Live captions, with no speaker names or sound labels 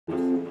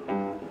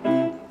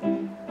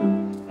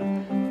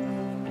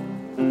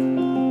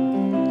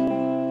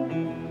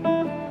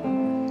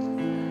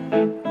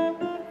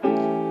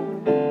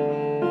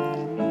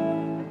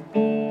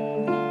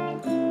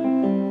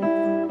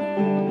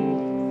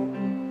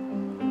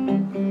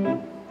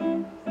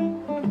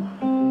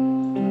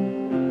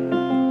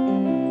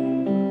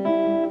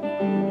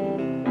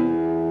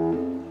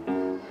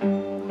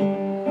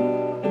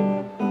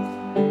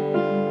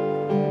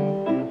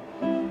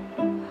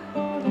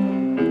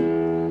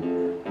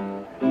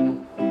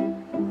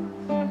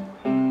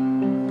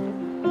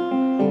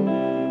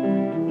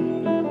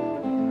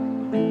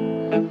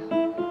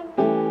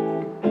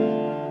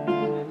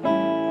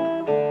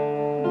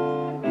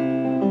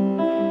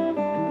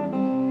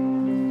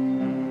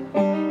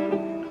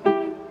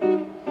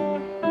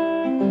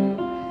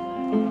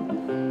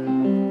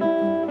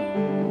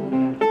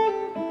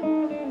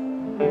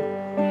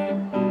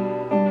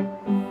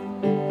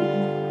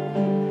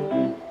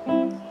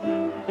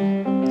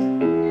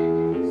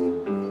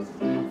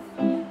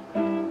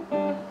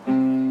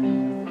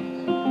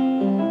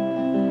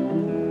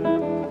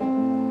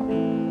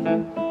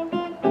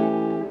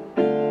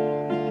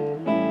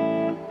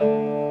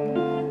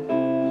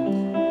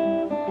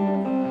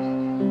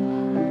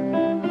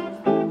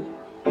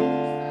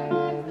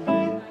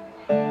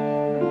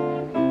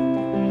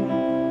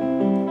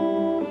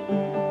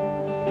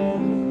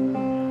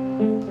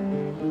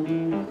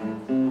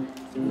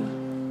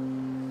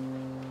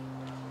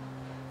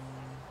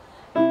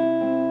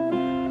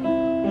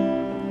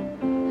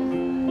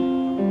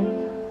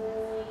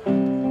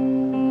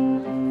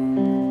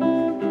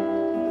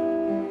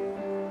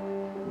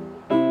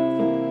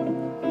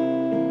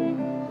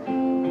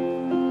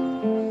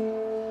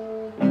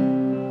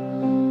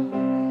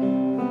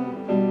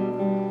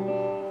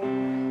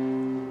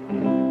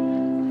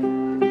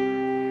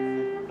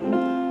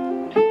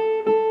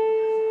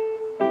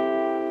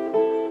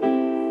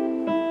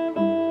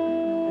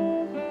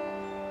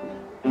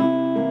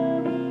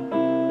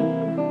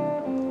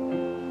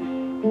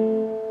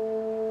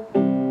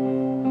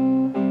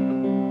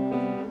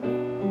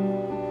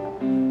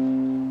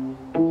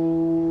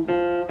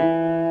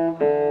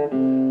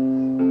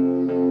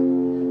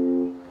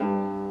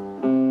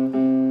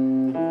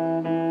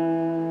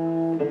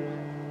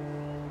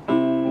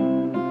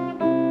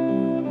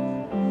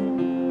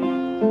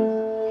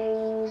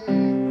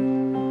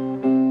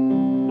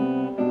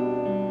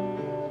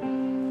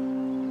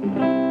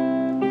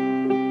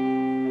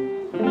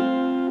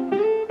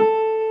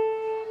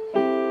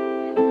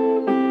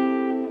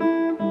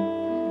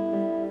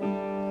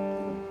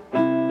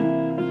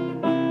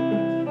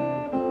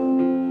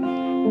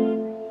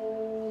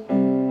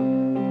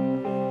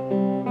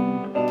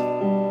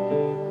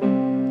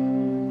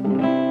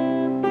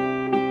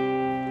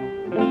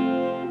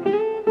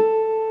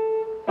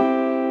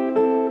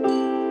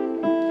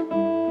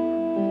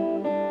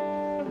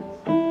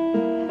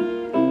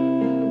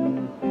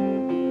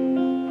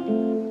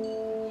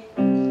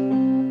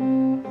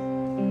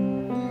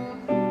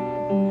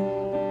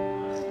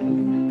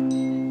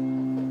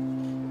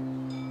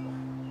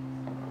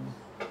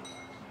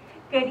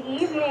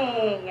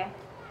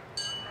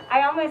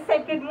I almost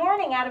said good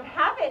morning out of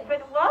habit,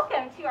 but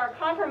welcome to our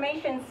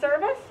confirmation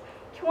service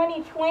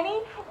 2020.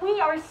 We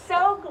are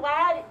so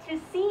glad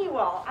to see you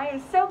all. I am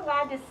so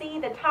glad to see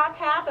the top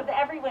half of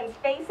everyone's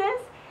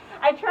faces.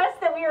 I trust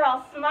that we are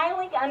all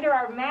smiling under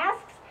our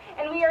masks,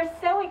 and we are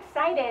so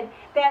excited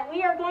that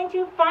we are going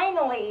to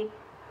finally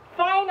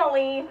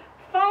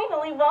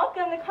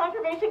welcome the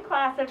confirmation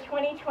class of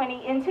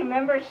 2020 into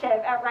membership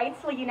at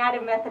Wrightsville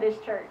United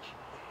Methodist Church.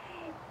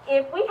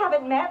 If we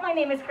haven't met, my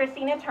name is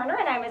Christina Turner,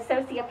 and I'm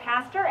Associate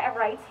Pastor at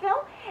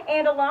Wrightsville.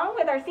 And along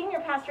with our Senior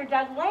Pastor,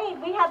 Doug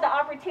Lane, we had the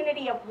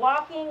opportunity of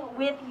walking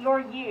with your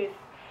youth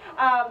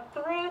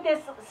through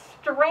this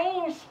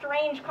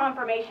strange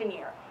confirmation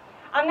year.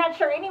 I'm not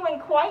sure anyone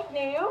quite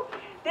knew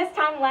this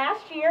time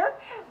last year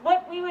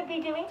what we would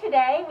be doing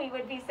today. We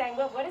would be saying,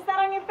 well, what is that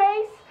on your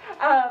face?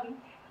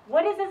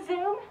 What is a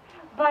Zoom?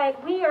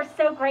 But we are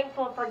so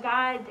grateful for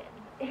God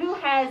who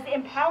has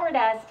empowered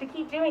us to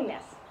keep doing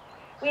this.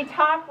 We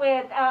talk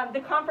with the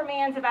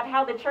confirmands about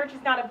how the church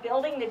is not a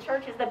building, the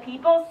church is the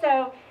people.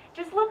 So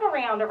just look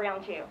around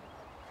you.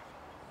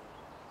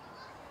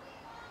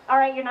 All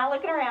right, you're not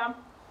looking around.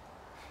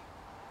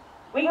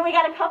 We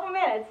got a couple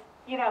minutes,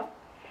 you know.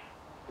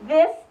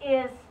 This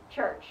is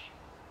church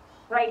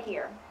right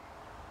here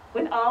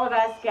with all of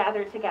us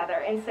gathered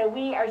together. And so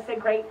we are so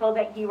grateful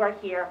that you are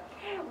here.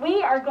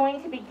 We are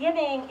going to be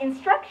giving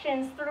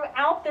instructions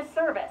throughout the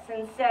service.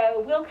 And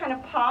so we'll kind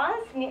of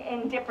pause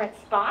in different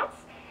spots.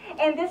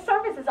 And this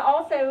service is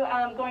also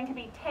going to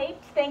be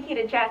taped. Thank you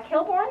to Jack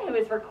Kilborn, who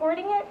is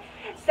recording it,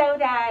 so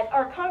that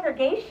our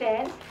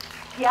congregation,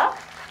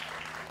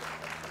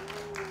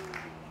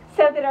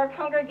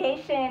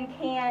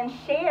 can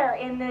share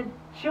in the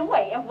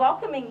joy of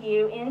welcoming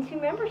you into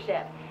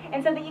membership,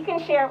 and so that you can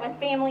share it with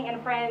family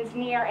and friends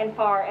near and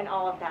far and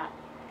all of that.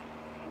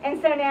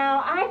 And so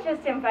now I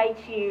just invite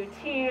you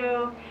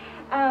to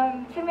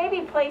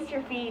maybe place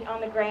your feet on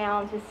the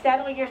ground, to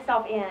settle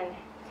yourself in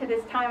to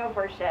this time of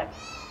worship.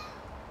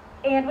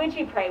 And would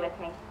you pray with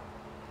me?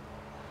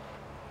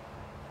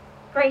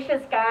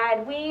 Gracious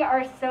God, we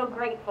are so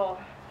grateful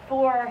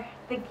for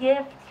the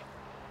gift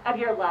of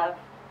your love.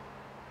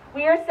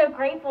 We are so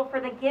grateful for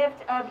the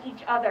gift of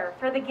each other,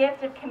 for the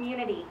gift of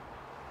community.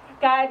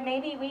 God,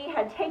 maybe we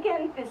had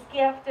taken this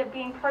gift of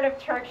being part of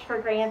church for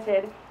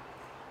granted,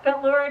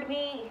 but Lord,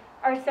 we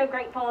are so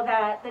grateful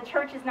that the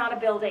church is not a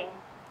building,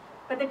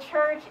 but the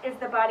church is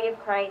the body of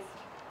Christ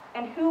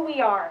and who we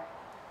are,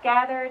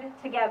 gathered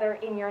together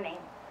in your name.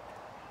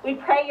 We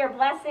pray your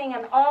blessing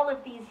on all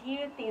of these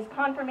youth, these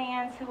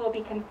confirmands who will be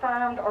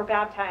confirmed or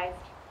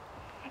baptized.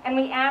 And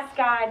we ask,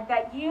 God,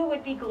 that you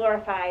would be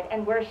glorified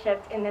and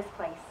worshiped in this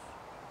place.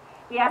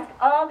 We ask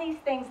all these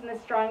things in the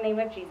strong name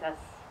of Jesus.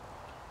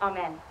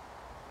 Amen.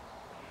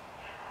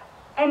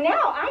 And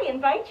now I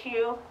invite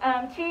you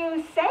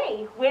to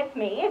say with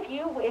me, if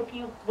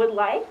you would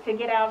like to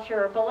get out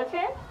your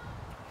bulletin,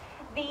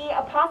 the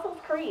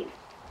Apostles' Creed.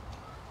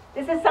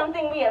 This is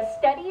something we have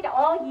studied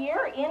all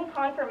year in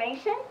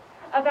confirmation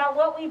about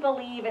what we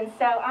believe, and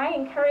so I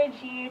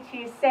encourage you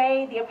to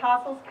say the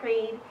Apostles'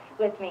 Creed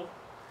with me.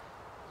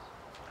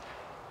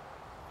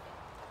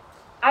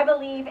 I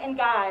believe in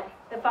God,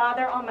 the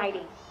Father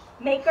Almighty,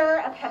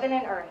 maker of heaven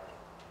and earth,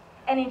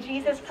 and in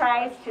Jesus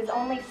Christ, his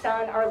only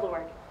Son, our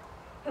Lord,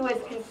 who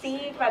was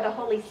conceived by the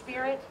Holy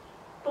Spirit,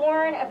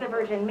 born of the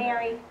Virgin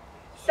Mary,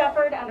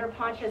 suffered under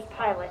Pontius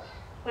Pilate,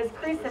 was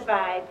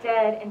crucified,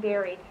 dead, and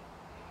buried.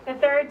 The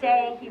third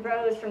day he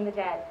rose from the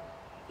dead.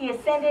 He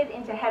ascended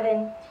into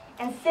heaven,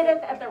 and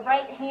sitteth at the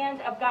right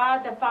hand of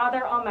God the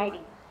Father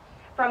Almighty.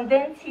 From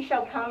thence he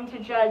shall come to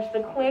judge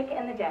the quick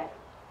and the dead.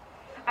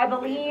 I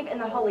believe in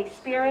the Holy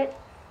Spirit,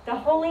 the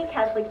Holy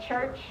Catholic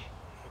Church,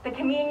 the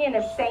communion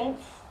of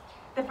saints,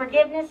 the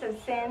forgiveness of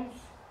sins,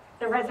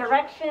 the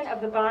resurrection of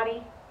the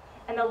body,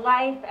 and the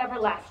life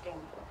everlasting.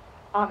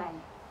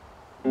 Amen.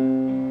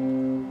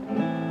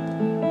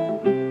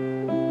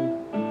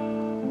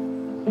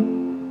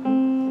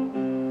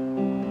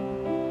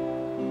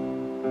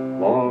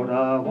 Lord,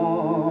 I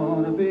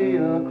want to be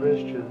a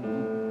Christian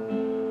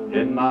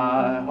in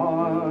my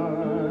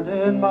heart,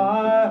 in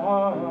my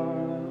heart.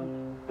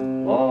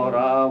 Lord,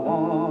 I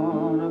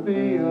want to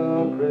be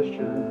a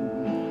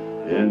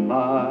Christian in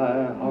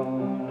my heart,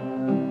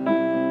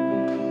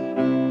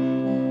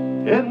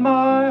 in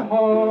my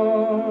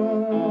heart,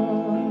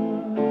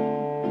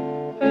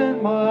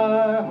 in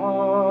my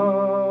heart.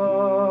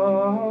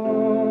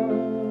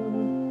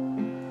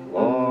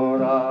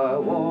 Lord, I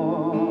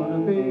want to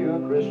be a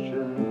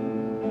Christian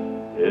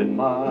in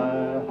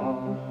my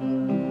heart.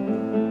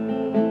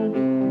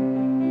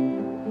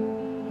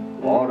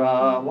 Lord,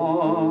 I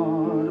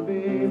want to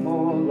be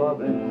more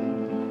loving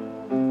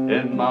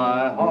in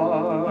my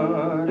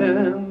heart,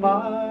 in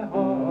my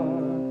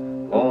heart.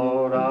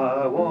 Lord,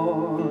 I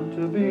want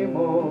to be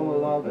more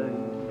loving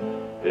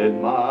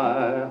in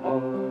my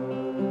heart,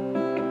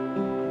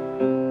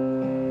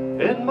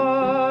 in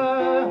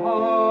my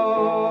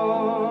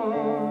heart,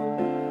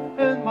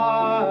 in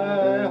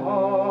my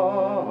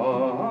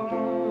heart.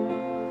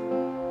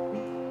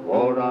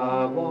 Lord,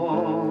 I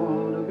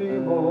want to be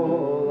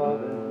more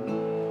loving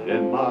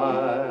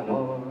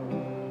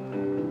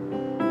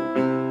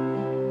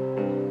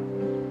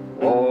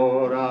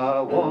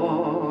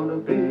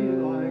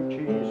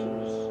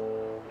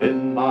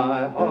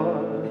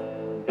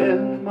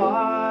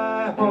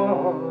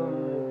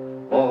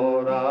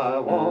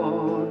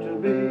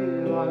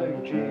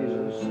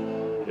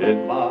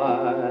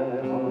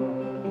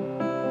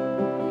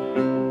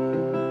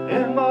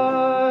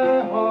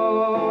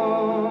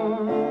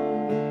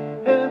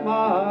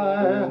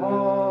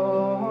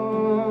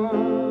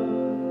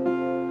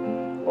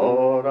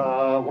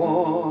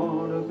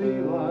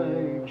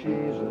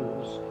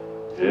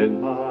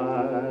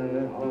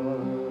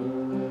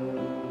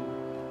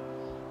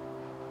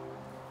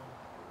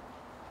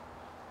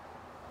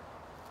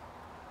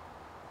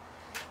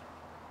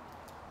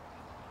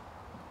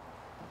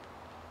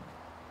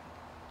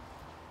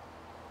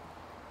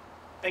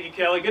Thank you,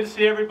 Kelly. Good to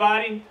see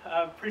everybody.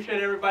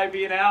 Appreciate everybody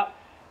being out.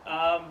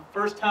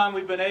 First time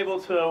we've been able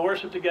to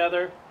worship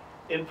together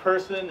in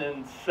person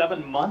in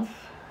 7 months.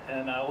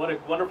 And what a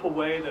wonderful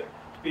way to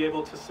be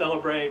able to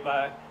celebrate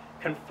by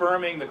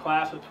confirming the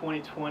class of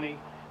 2020.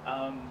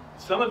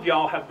 Some of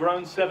y'all have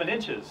grown 7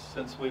 inches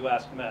since we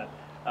last met.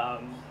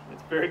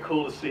 It's very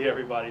cool to see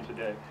everybody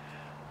today.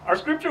 Our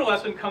scripture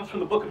lesson comes from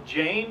the book of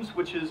James,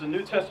 which is a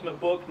New Testament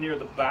book near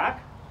the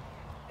back.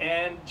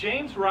 And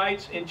James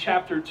writes in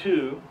chapter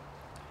 2,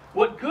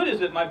 "What good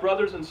is it, my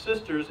brothers and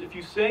sisters, if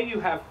you say you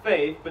have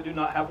faith but do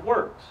not have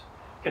works?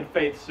 Can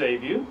faith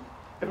save you?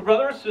 If a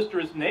brother or sister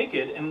is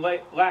naked and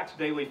lacks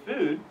daily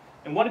food,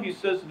 and one of you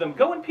says to them,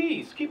 'Go in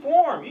peace, keep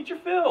warm, eat your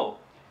fill,'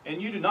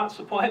 and you do not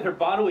supply their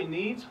bodily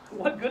needs,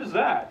 what good is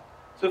that?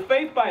 So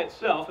faith by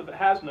itself, if it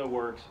has no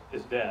works,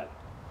 is dead.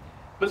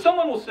 But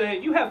someone will say,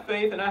 'You have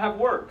faith and I have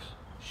works.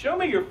 Show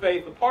me your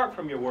faith apart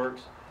from your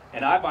works,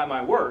 and I by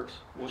my works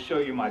will show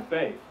you my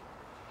faith.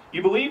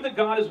 You believe that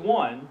God is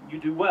one, you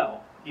do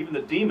well. Even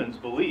the demons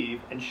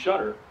believe and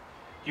shudder.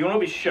 Do you want to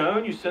be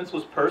shown, you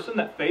senseless person,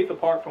 that faith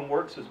apart from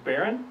works is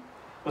barren?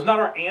 Was not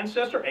our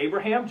ancestor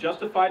Abraham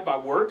justified by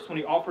works when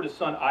he offered his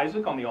son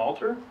Isaac on the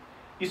altar?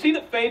 You see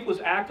that faith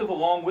was active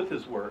along with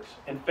his works,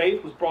 and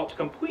faith was brought to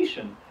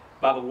completion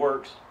by the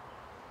works.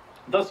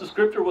 Thus the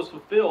scripture was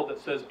fulfilled that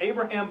says,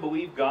 Abraham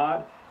believed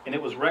God, and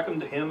it was reckoned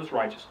to him as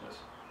righteousness.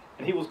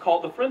 And he was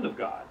called the friend of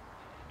God.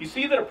 You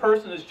see that a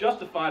person is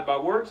justified by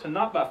works and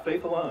not by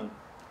faith alone.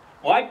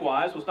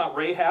 Likewise, was not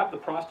Rahab the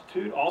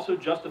prostitute also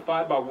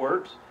justified by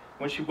works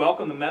when she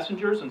welcomed the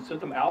messengers and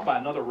sent them out by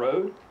another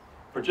road?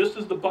 For just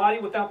as the body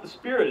without the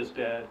spirit is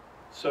dead,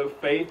 so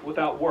faith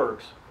without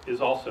works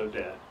is also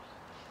dead."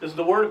 This is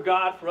the word of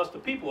God for us, the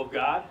people of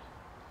God.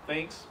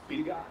 Thanks be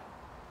to God.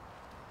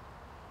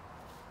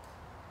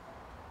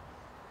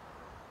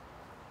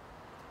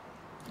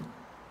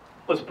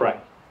 Let's pray.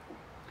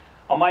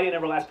 Almighty and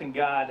everlasting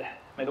God,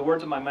 may the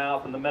words of my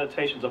mouth and the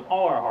meditations of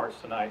all our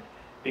hearts tonight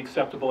be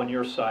acceptable in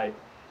your sight,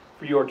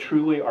 for you are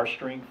truly our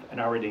strength and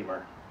our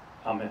Redeemer.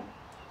 Amen.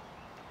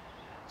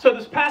 So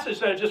this passage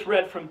that I just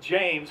read from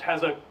James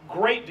has a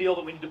great deal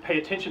that we need to pay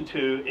attention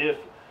to if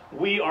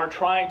we are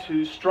trying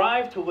to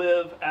strive to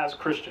live as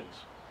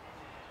Christians.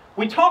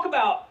 We talk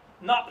about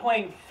not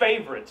playing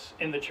favorites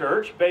in the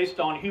church based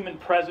on human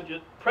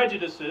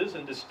prejudices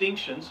and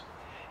distinctions.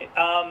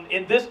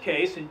 In this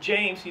case, in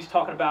James, he's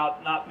talking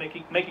about not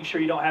making sure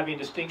you don't have any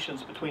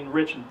distinctions between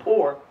rich and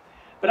poor.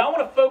 But I want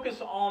to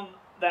focus on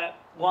that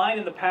line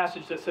in the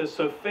passage that says,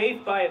 "So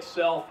faith by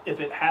itself, if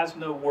it has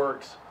no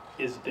works,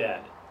 is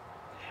dead."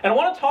 And I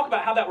want to talk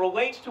about how that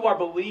relates to our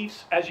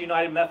beliefs as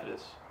United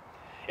Methodists.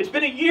 It's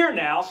been a year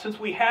now since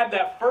we had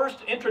that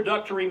first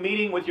introductory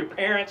meeting with your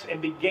parents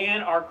and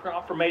began our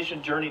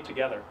confirmation journey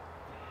together.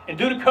 And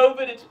due to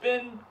COVID, it's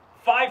been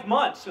 5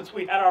 months since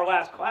we had our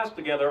last class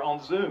together on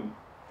Zoom.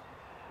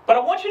 But I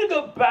want you to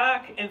go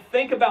back and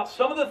think about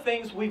some of the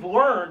things we've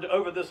learned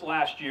over this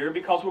last year,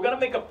 because we're going to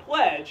make a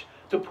pledge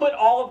to put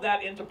all of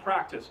that into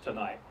practice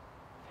tonight.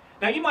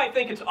 Now, you might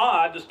think it's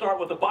odd to start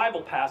with a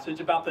Bible passage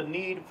about the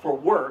need for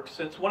works,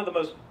 since one of the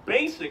most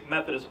basic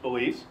Methodist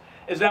beliefs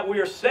is that we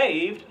are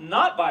saved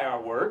not by our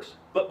works,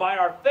 but by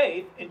our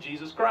faith in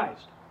Jesus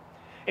Christ.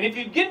 And if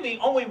you'd give me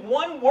only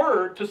one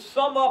word to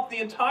sum up the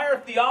entire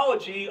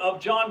theology of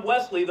John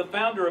Wesley, the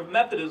founder of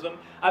Methodism,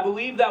 I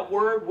believe that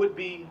word would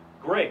be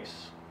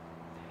grace.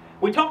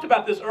 We talked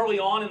about this early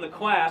on in the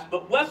class,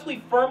 but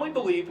Wesley firmly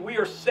believed we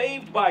are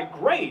saved by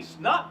grace,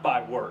 not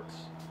by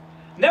works.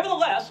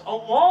 Nevertheless,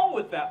 along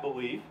with that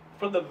belief,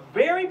 from the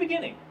very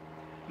beginning,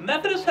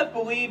 Methodists have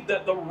believed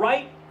that the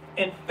right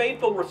and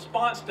faithful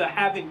response to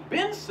having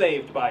been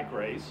saved by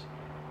grace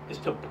is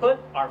to put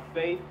our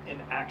faith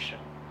in action,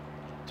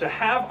 to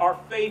have our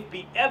faith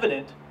be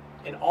evident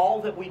in all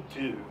that we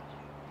do.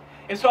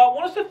 And so I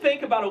want us to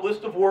think about a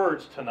list of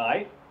words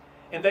tonight,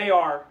 and they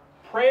are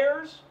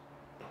prayers,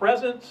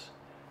 presence,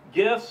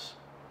 gifts,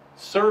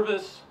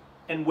 service,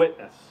 and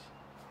witness.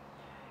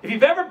 If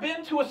you've ever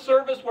been to a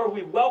service where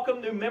we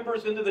welcome new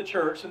members into the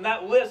church, and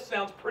that list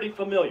sounds pretty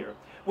familiar.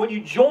 When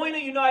you join a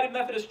United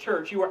Methodist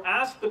Church, you are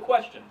asked the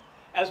question,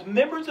 as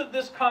members of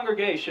this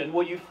congregation,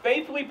 will you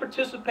faithfully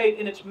participate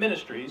in its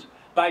ministries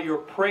by your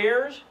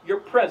prayers, your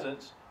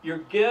presence, your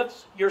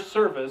gifts, your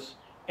service,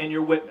 and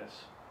your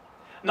witness?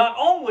 Not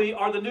only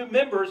are the new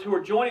members who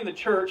are joining the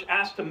church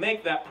asked to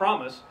make that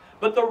promise,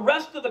 but the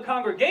rest of the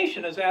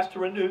congregation is asked to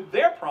renew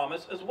their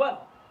promise as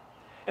well.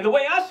 And the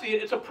way I see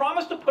it, it's a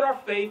promise to put our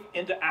faith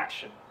into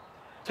action.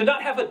 To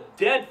not have a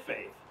dead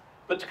faith,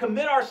 but to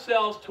commit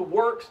ourselves to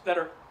works that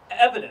are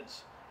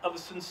evidence of a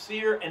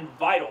sincere and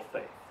vital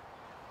faith.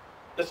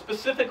 The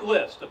specific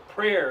list of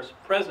prayers,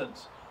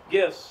 presence,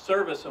 gifts,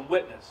 service, and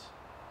witness.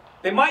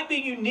 They might be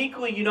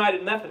uniquely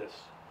United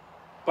Methodists,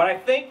 but I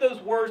think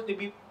those words need to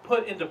be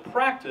put into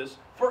practice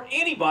for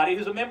anybody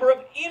who's a member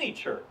of any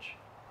church,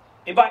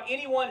 and by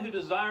anyone who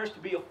desires to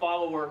be a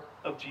follower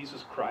of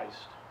Jesus Christ.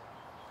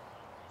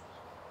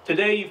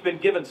 Today you've been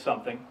given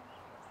something,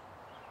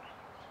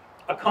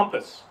 a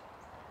compass.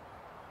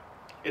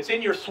 It's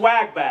in your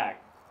swag bag.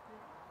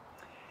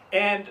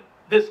 And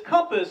this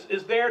compass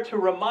is there to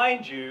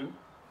remind you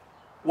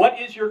what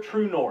is your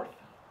true north.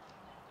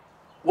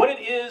 What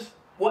it is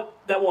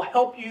that will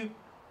help you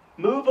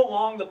move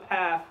along the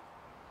path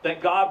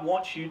that God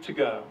wants you to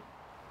go.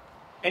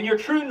 And your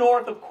true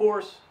north, of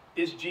course,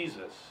 is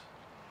Jesus.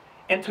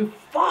 And to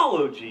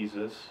follow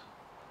Jesus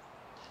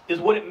is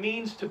what it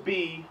means to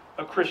be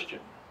a Christian.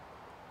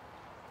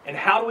 And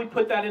how do we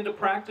put that into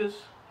practice?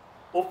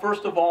 Well,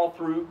 first of all,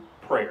 through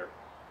prayer.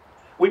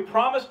 We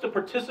promise to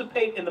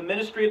participate in the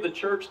ministry of the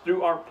church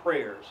through our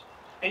prayers.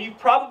 And you've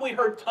probably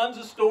heard tons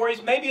of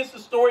stories. Maybe it's the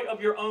story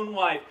of your own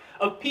life,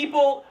 of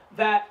people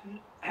that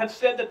have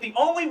said that the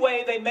only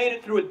way they made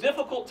it through a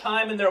difficult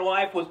time in their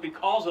life was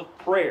because of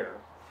prayer.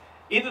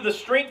 Either the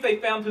strength they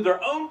found through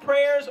their own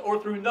prayers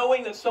or through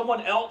knowing that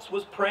someone else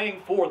was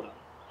praying for them.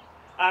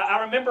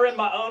 I remember in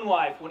my own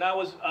life, when I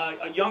was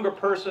a younger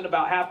person,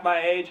 about half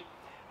my age,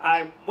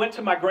 I went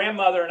to my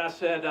grandmother and I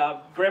said,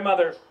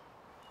 Grandmother,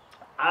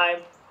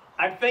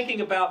 I'm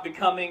thinking about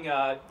becoming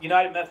a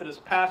United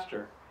Methodist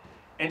pastor.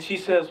 And she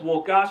says,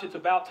 well, gosh, it's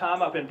about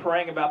time. I've been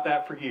praying about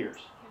that for years.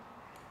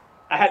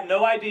 I had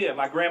no idea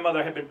my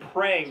grandmother had been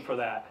praying for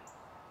that.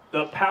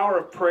 The power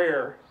of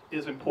prayer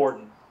is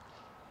important.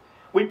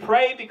 We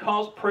pray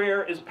because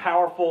prayer is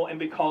powerful and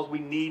because we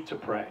need to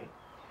pray.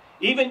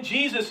 Even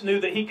Jesus knew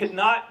that he could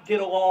not get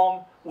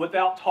along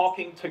without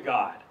talking to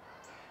God,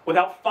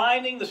 without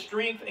finding the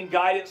strength and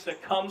guidance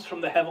that comes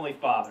from the Heavenly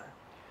Father.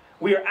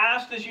 We are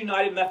asked as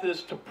United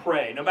Methodists to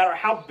pray. No matter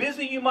how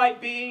busy you might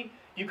be,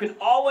 you can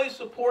always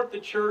support the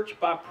church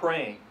by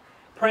praying.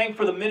 Praying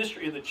for the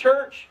ministry of the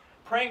church,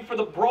 praying for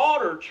the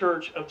broader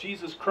church of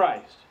Jesus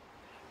Christ.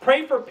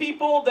 Pray for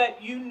people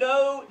that you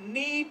know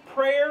need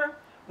prayer,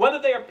 whether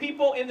they are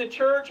people in the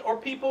church or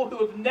people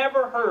who have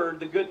never heard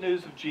the good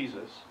news of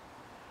Jesus.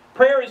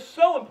 Prayer is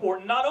so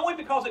important, not only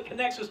because it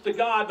connects us to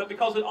God, but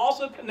because it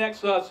also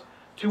connects us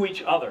to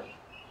each other.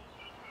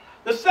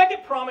 The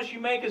second promise you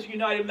make as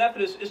United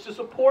Methodists is to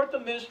support the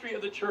ministry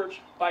of the church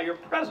by your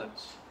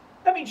presence.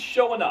 That means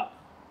showing up.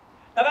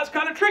 Now that's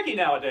kind of tricky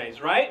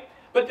nowadays, right?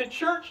 But the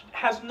church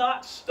has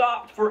not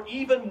stopped for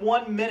even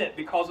 1 minute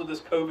because of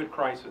this COVID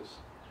crisis.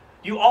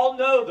 You all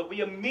know that we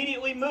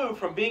immediately moved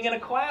from being in a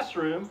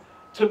classroom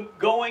to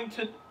going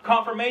to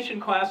confirmation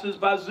classes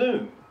by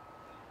Zoom.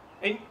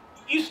 And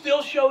you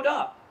still showed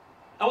up.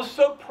 I was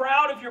so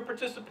proud of your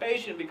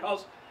participation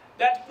because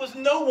that was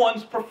no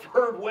one's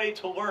preferred way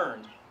to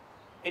learn.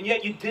 And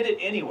yet you did it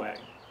anyway.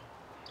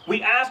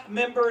 We asked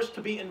members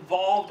to be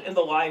involved in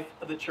the life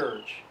of the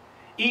church.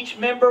 Each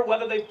member,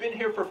 whether they've been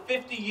here for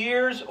 50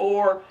 years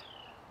or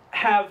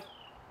have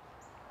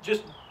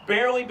just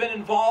barely been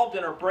involved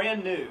and are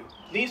brand new,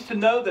 needs to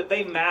know that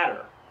they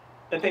matter,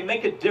 that they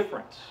make a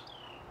difference.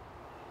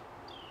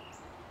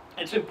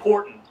 It's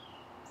important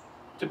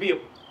to be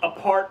a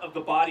part of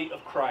the body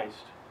of Christ,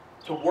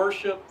 to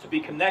worship, to be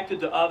connected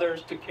to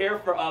others, to care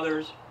for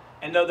others,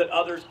 and know that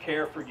others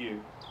care for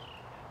you.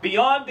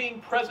 Beyond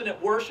being present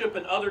at worship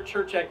and other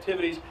church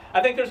activities,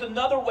 I think there's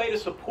another way to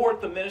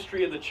support the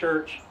ministry of the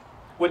church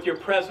with your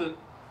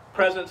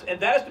presence, and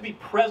that is to be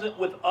present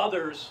with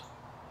others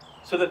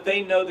so that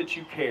they know that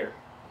you care.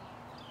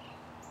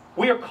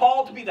 We are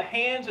called to be the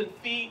hands and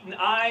feet and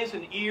eyes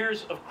and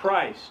ears of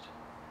Christ,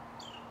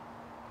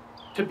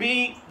 to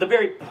be the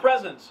very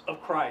presence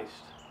of Christ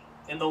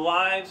in the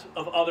lives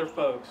of other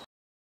folks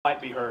who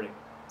might be hurting.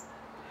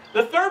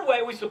 The third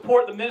way we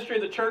support the ministry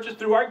of the church is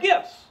through our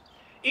gifts.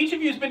 Each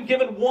of you has been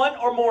given one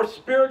or more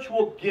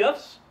spiritual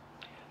gifts.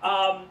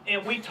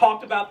 And we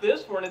talked about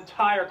this for an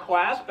entire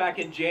class back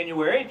in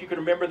January, if you can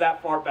remember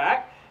that far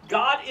back.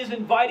 God is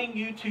inviting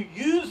you to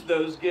use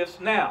those gifts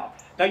now.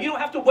 Now, you don't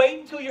have to wait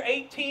until you're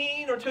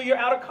 18 or until you're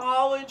out of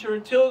college or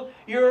until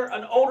you're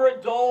an older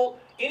adult,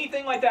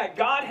 anything like that.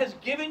 God has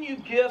given you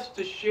gifts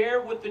to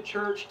share with the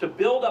church to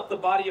build up the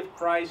body of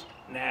Christ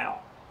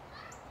now.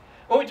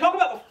 When we talk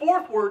about the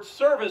fourth word,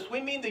 service,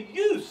 we mean the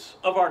use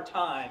of our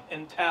time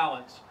and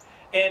talents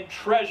and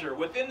treasure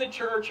within the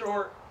church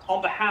or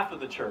on behalf of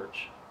the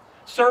church.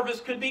 Service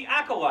could be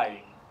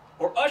acolyting,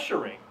 or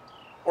ushering,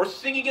 or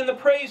singing in the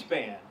praise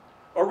band,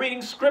 or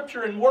reading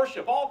scripture and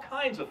worship, all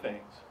kinds of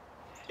things.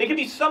 It can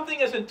be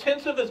something as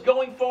intensive as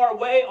going far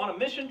away on a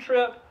mission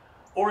trip,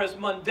 or as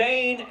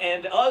mundane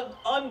and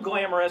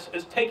unglamorous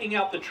as taking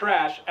out the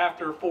trash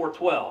after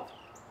 412.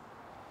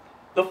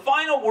 The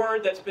final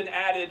word that's been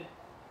added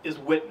is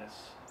witness.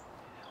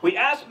 We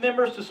ask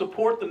members to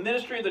support the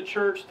ministry of the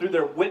church through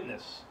their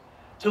witness,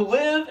 to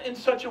live in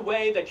such a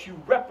way that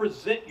you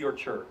represent your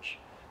church,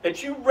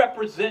 that you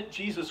represent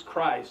Jesus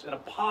Christ in a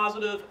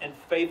positive and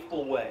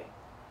faithful way.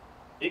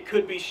 It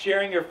could be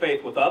sharing your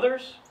faith with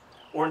others,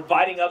 or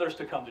inviting others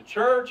to come to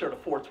church or to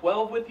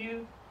 412 with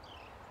you.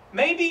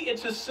 Maybe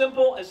it's as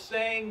simple as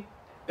saying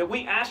that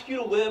we ask you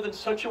to live in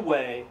such a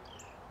way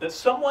that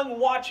someone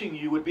watching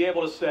you would be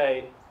able to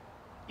say,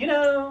 you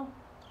know,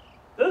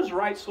 those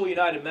Wrightsville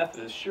United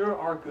Methodists sure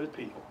are good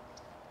people.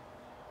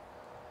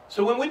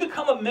 So when we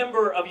become a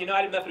member of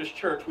United Methodist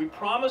Church, we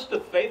promise to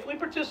faithfully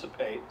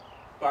participate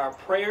by our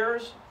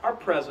prayers, our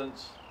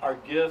presence, our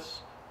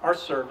gifts, our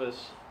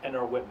service, and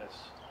our witness.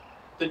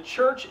 The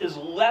church is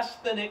less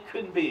than it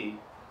could be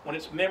when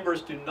its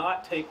members do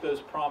not take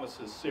those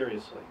promises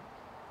seriously.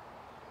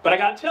 But I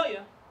got to tell you,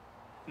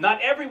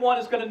 not everyone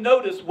is going to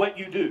notice what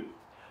you do.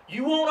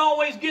 You won't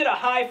always get a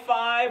high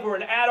five or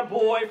an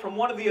attaboy from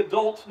one of the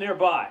adults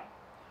nearby.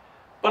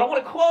 But I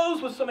want to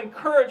close with some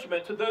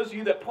encouragement to those of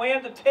you that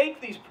plan to take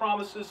these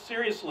promises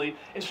seriously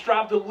and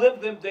strive to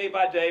live them day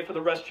by day for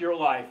the rest of your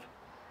life.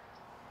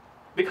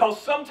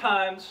 Because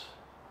sometimes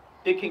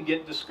it can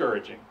get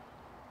discouraging.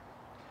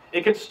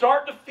 It can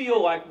start to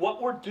feel like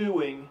what we're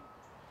doing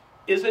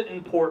isn't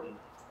important,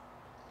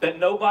 that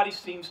nobody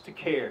seems to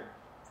care,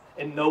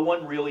 and no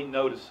one really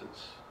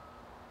notices.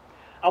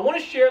 I want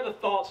to share the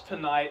thoughts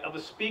tonight of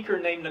a speaker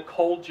named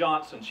Nicole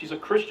Johnson. She's a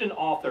Christian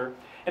author,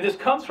 and this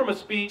comes from a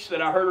speech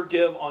that I heard her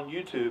give on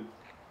YouTube.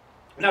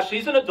 Now,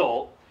 she's an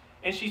adult,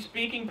 and she's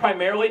speaking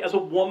primarily as a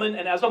woman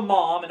and as a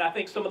mom, and I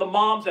think some of the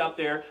moms out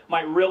there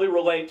might really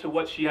relate to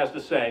what she has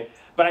to say.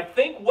 But I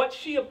think what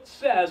she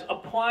says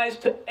applies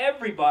to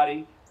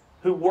everybody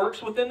who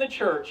works within the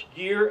church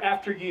year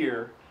after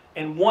year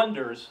and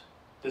wonders,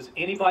 does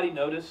anybody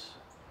notice?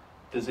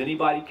 Does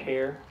anybody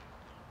care?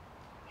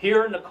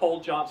 Here are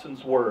Nicole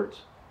Johnson's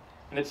words,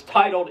 and it's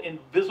titled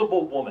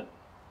Invisible Woman.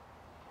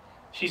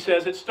 She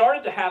says, it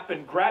started to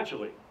happen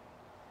gradually.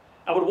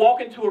 I would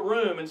walk into a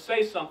room and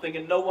say something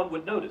and no one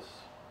would notice.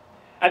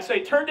 I'd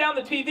say, turn down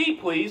the TV,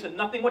 please, and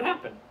nothing would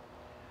happen.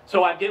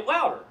 So I'd get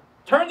louder.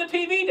 Turn the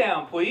TV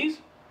down, please.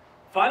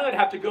 Finally, I'd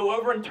have to go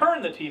over and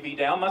turn the TV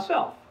down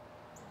myself.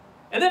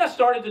 And then I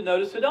started to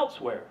notice it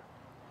elsewhere.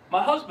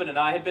 My husband and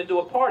I had been to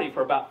a party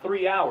for about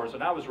 3 hours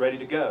and I was ready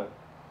to go.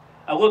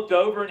 I looked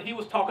over and he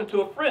was talking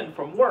to a friend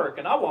from work,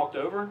 and I walked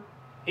over.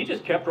 He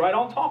just kept right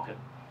on talking.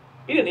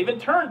 He didn't even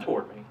turn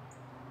toward me.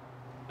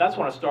 That's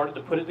when I started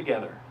to put it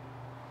together.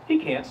 He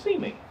can't see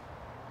me.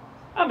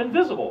 I'm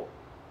invisible.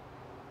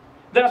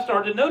 Then I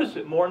started to notice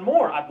it more and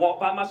more. I'd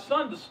walk my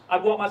son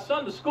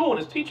to school, and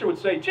his teacher would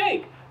say,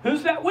 Jake,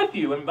 who's that with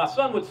you? And my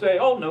son would say,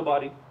 oh,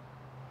 nobody.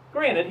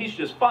 Granted, he's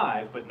just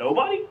 5, but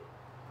nobody?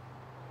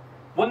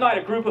 One night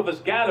a group of us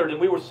gathered and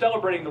we were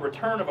celebrating the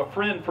return of a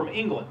friend from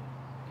England.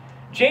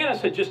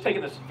 Janice had just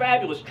taken this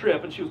fabulous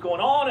trip and she was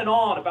going on and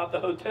on about the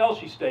hotel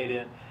she stayed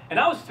in. And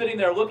I was sitting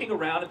there looking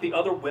around at the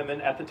other women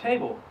at the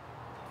table.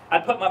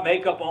 I'd put my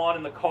makeup on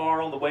in the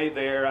car on the way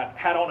there. I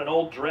had on an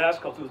old dress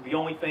because it was the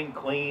only thing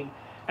clean.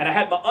 And I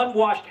had my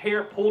unwashed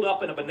hair pulled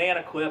up in a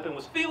banana clip and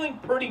was feeling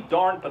pretty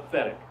darn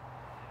pathetic.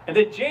 And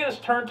then Janice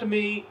turned to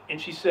me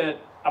and she said,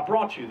 I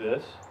brought you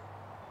this.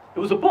 It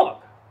was a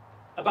book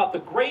about the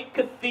great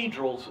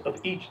cathedrals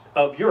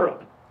of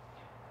Europe.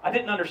 I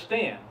didn't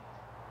understand.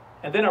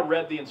 And then I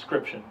read the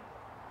inscription.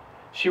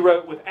 She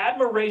wrote, with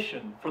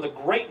admiration for the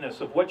greatness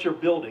of what you're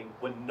building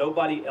when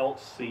nobody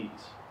else sees.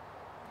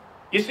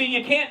 You see,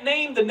 you can't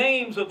name the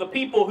names of the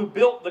people who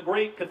built the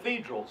great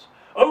cathedrals.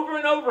 Over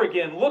and over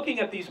again, looking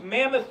at these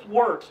mammoth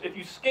works, if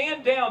you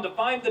scan down to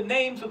find the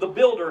names of the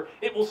builder,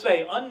 it will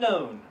say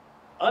unknown,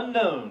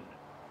 unknown,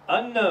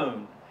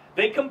 unknown.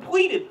 They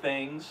completed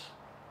things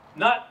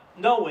not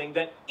knowing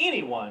that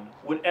anyone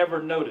would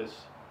ever notice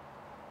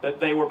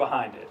that they were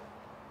behind it.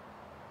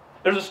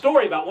 There's a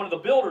story about one of the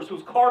builders who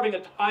was carving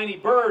a tiny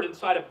bird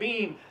inside a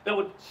beam that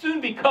would soon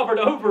be covered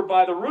over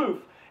by the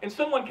roof. And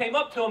someone came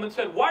up to him and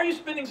said, why are you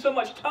spending so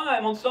much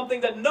time on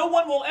something that no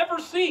one will ever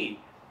see?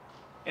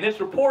 And it's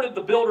reported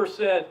the builder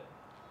said,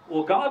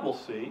 well, God will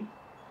see.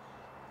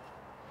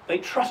 They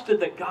trusted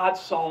that God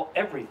saw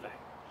everything.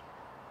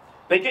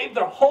 They gave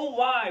their whole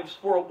lives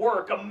for a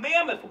work, a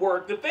mammoth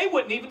work that they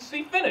wouldn't even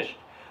see finished.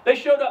 They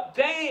showed up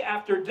day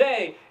after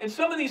day, and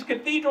some of these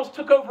cathedrals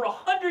took over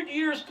 100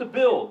 years to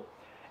build.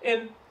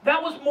 And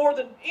that was more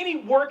than any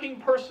working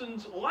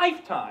person's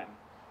lifetime.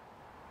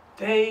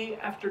 Day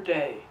after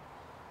day,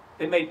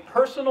 they made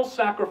personal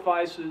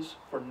sacrifices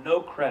for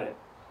no credit,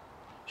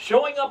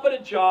 showing up at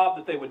a job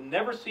that they would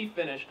never see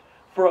finished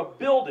for a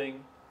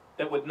building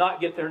that would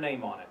not get their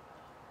name on it.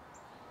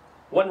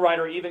 One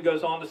writer even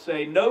goes on to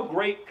say, no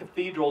great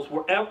cathedrals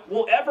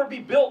will ever be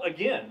built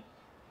again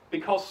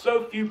because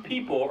so few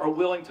people are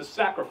willing to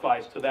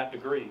sacrifice to that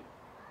degree.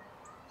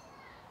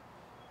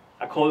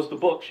 I closed the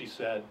book, she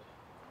said,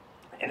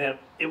 and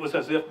it was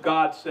as if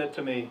God said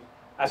to me,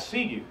 I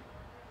see you.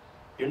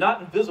 You're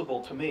not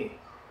invisible to me.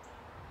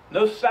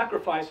 No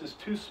sacrifice is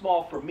too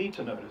small for me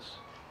to notice.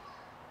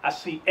 I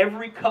see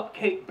every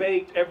cupcake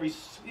baked, every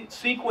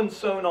sequin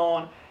sewn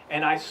on,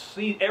 and I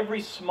see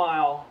every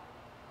smile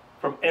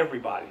from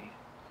everybody.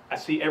 I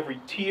see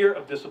every tear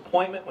of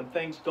disappointment when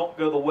things don't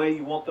go the way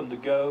you want them to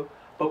go.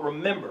 But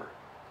remember,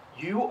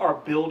 you are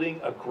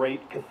building a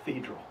great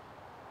cathedral.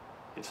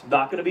 It's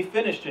not going to be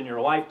finished in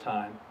your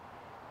lifetime.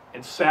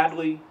 And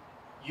sadly,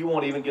 you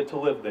won't even get to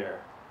live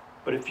there.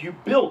 But if you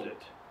build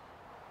it,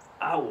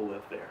 I will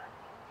live there.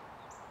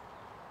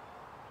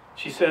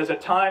 She says,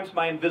 at times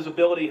my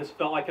invisibility has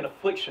felt like an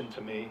affliction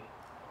to me,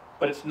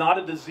 but it's not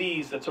a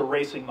disease that's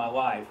erasing my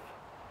life.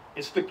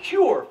 It's the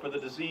cure for the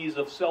disease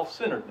of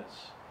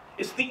self-centeredness.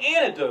 It's the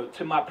antidote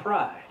to my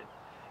pride.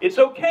 It's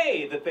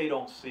okay that they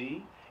don't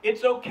see.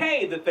 It's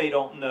okay that they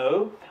don't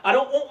know. I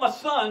don't want my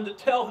son to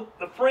tell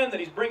the friend that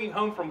he's bringing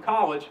home from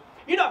college,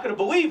 you're not going to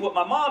believe what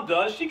my mom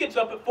does. She gets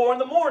up at 4 in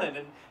the morning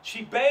and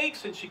she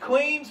bakes and she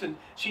cleans and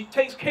she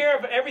takes care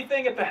of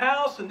everything at the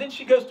house and then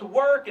she goes to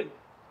work. And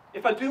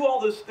if I do all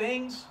those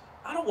things,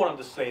 I don't want him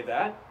to say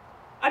that.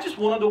 I just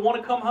want him to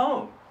want to come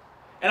home.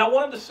 And I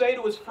want him to say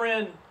to his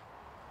friend,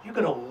 you're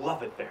going to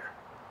love it there.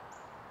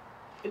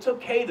 It's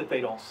okay that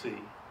they don't see.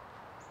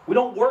 We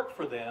don't work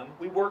for them.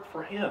 We work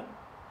for him.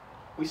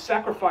 We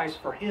sacrifice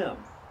for him.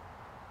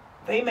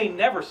 They may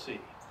never see.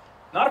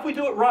 Not if we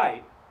do it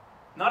right.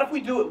 Not if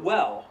we do it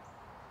well.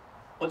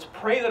 Let's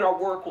pray that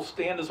our work will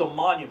stand as a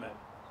monument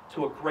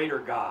to a greater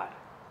God.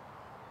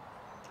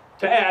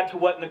 To add to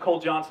what Nicole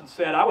Johnson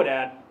said, I would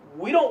add,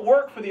 we don't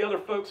work for the other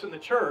folks in the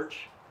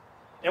church,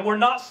 and we're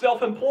not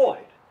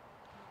self-employed.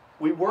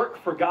 We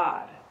work for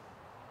God.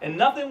 And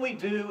nothing we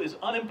do is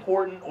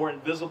unimportant or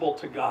invisible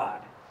to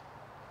God.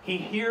 He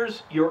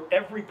hears your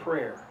every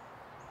prayer.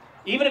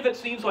 Even if it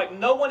seems like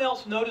no one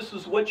else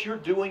notices what you're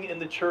doing in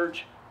the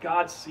church,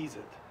 God sees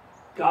it.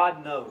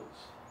 God knows.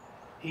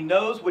 He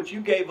knows what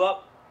you gave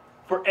up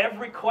for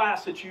every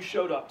class that you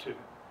showed up to.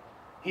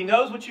 He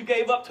knows what you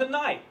gave up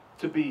tonight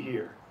to be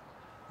here.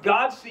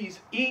 God sees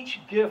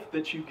each gift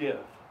that you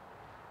give.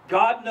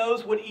 God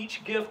knows what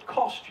each gift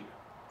cost you.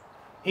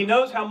 He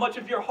knows how much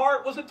of your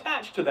heart was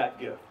attached to that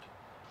gift.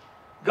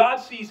 God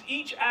sees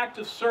each act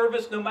of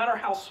service, no matter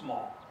how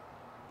small.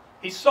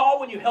 He saw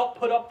when you helped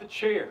put up the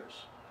chairs,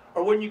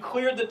 or when you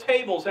cleared the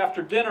tables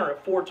after dinner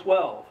at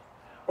 412,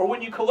 or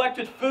when you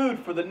collected food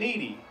for the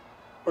needy,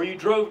 or you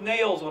drove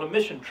nails on a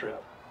mission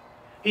trip.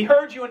 He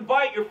heard you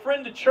invite your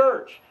friend to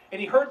church,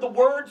 and he heard the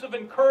words of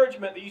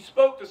encouragement that you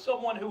spoke to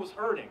someone who was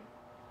hurting.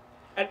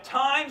 At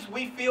times,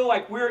 we feel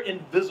like we're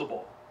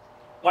invisible,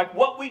 like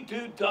what we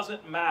do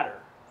doesn't matter.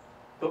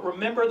 But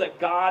remember that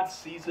God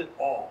sees it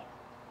all.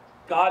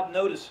 God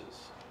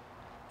notices,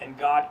 and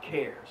God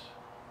cares.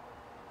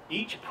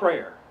 Each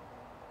prayer,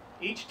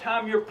 each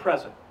time you're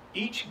present,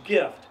 each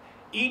gift,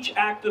 each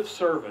act of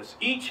service,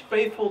 each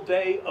faithful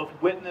day of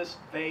witness,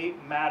 they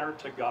matter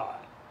to God.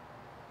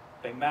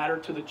 They matter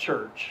to the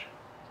church.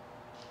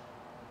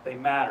 They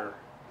matter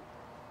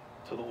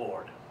to the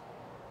Lord,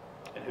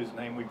 in whose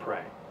name we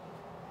pray.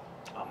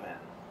 Amen.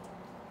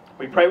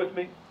 Will you pray with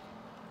me?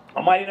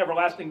 Almighty and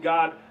everlasting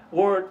God,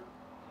 Lord,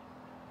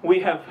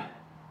 we have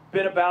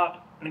been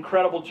about an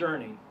incredible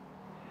journey.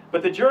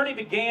 But the journey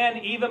began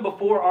even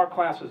before our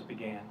classes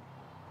began,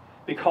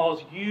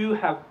 because you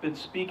have been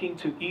speaking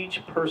to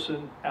each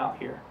person out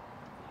here.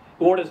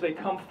 Lord, as they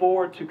come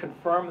forward to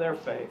confirm their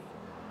faith,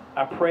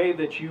 I pray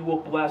that you will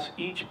bless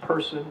each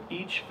person,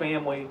 each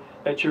family,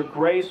 that your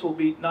grace will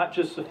be not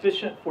just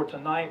sufficient for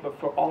tonight, but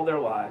for all their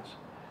lives,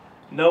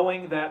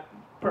 knowing that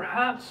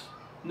perhaps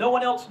no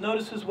one else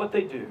notices what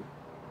they do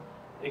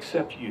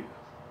except you.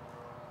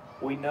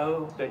 We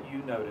know that you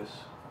notice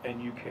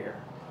and you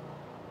care.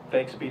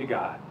 Thanks be to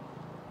God.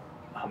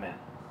 Amen.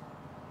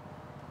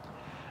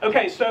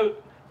 Okay, so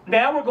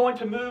now we're going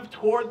to move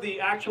toward the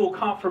actual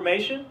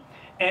confirmation,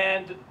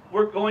 and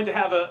we're going to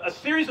have a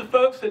series of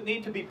folks that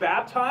need to be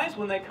baptized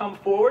when they come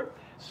forward.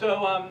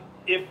 So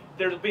if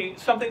there's be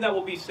something that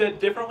will be said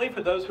differently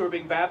for those who are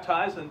being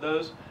baptized and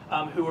those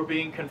who are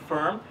being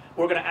confirmed,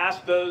 we're going to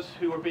ask those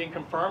who are being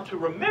confirmed to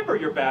remember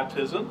your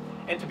baptism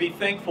and to be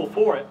thankful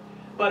for it.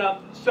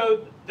 But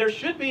so there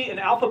should be an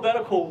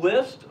alphabetical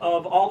list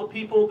of all the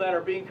people that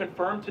are being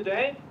confirmed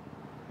today,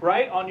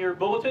 right, on your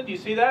bulletin. Do you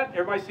see that?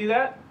 Everybody see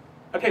that?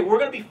 Okay, we're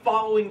going to be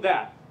following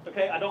that.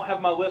 Okay, I don't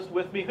have my list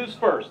with me. Who's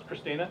first,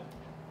 Christina?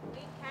 We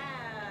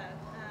have,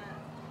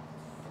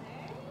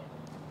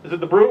 Is it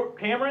the Brewer,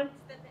 Cameron?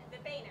 the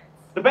Baynards.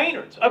 The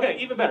Baynards. Okay,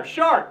 even better.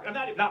 Shark.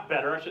 Not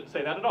better. I shouldn't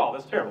say that at all.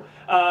 That's terrible.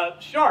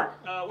 Shark.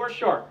 Where's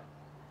Shark?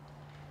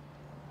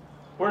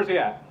 Where's he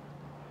at?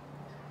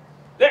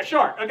 There,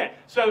 Shark. Okay,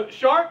 so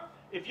Shark,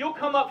 if you'll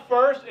come up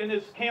first, and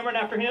is Cameron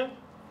after him?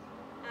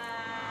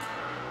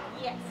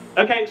 Yes.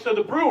 Okay, so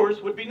the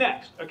Brewers would be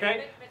next.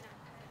 Okay. But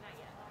not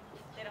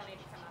yet. They don't need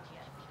to come up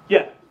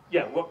yet.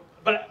 Yeah. Well,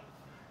 but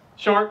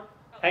Shark,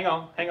 hang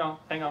on.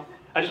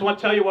 I just want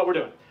to tell you what we're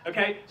doing.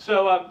 Okay,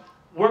 so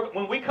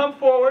when we come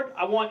forward,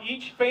 I want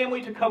each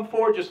family to come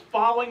forward just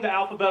following the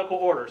alphabetical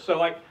order. So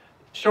like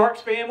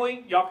Shark's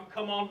family, y'all can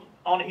come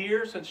on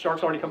here since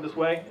Shark's already come this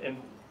way, and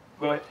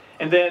go ahead.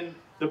 And then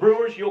the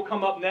Brewers, you'll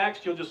come up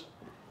next. You'll just,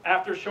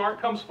 after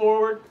Shark comes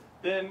forward,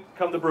 then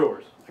come the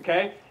Brewers.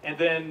 Okay, and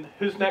then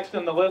who's next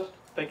on the list?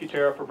 Thank you,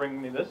 Tara, for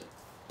bringing me this.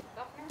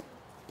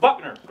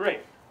 Buckner, great.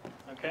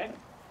 Okay.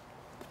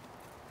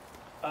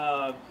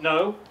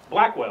 No,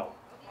 Blackwell.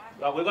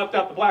 We left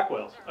out the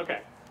Blackwells.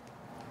 Okay.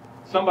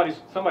 Somebody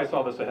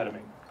saw this ahead of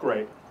me.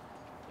 Great.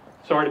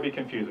 Sorry to be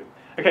confusing.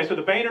 Okay, so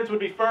the Baynards would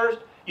be first.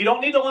 You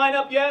don't need to line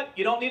up yet.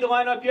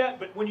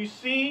 But when you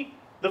see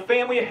the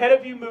family ahead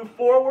of you move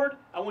forward,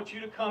 I want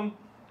you to come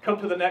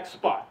to the next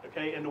spot,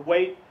 okay, and to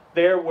wait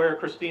there where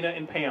Christina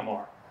and Pam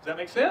are. Does that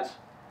make sense?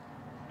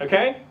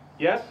 Okay?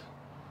 Yes?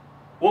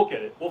 We'll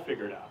get it. We'll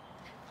figure it out.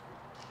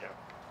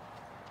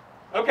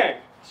 Yeah. Okay,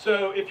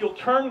 so if you'll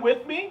turn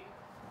with me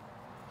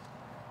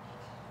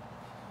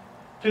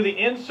to the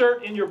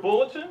insert in your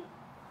bulletin.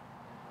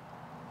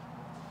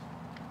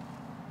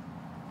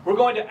 We're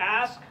going to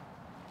ask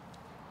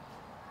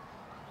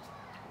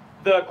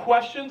the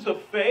questions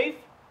of faith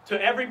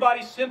to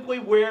everybody simply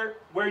where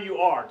you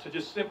are, to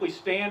just simply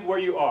stand where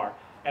you are.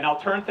 And I'll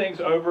turn things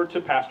over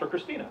to Pastor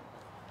Christina.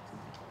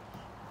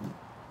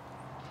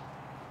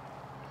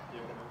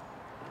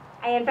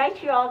 I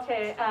invite you all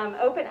to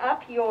open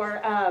up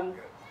your,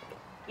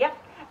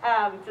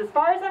 as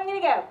far as I'm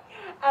going to go.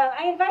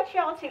 I invite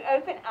you all to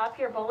open up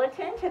your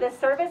bulletin to the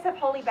service of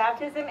Holy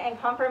Baptism and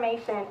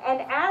Confirmation.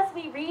 And as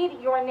we read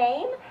your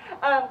name,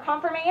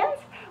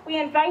 confirmands, we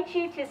invite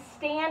you to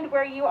stand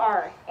where you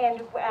are.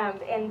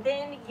 And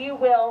then you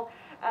will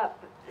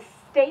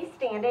stay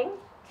standing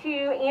to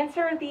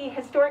answer the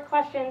historic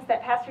questions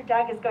that Pastor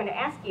Doug is going to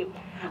ask you.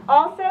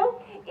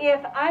 Also,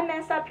 if I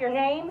mess up your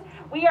name,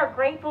 we are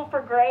grateful for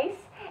grace.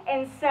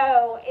 And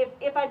so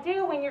if I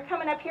do, when you're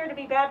coming up here to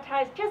be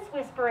baptized, just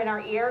whisper in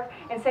our ear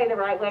and say the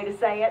right way to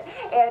say it.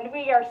 And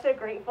we are so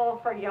grateful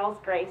for y'all's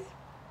grace.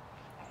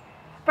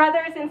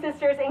 Brothers and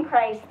sisters in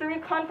Christ, through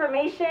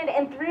confirmation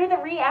and through the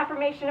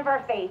reaffirmation of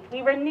our faith,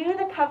 we renew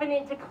the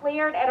covenant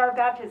declared at our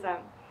baptism.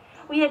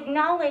 We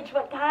acknowledge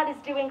what God is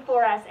doing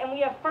for us, and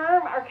we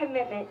affirm our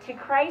commitment to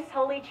Christ's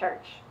holy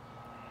church.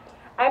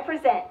 I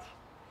present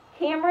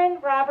Cameron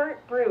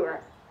Robert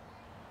Brewer.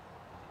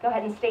 Go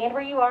ahead and stand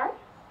where you are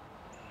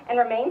and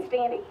remain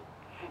standing.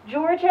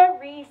 Georgia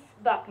Reese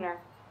Buckner.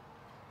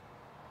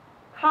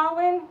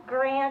 Colin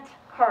Grant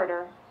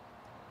Carter.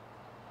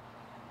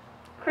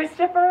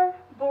 Christopher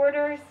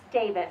Borders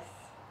Davis.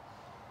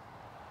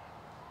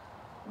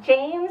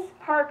 James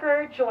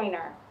Parker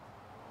Joyner.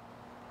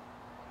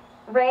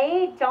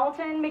 Ray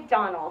Dalton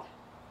McDonald.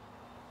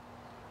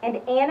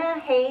 And Anna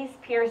Hayes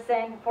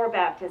Pearson for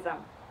baptism.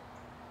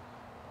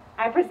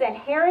 I present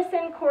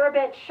Harrison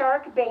Corbett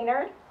Shark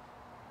Baynard,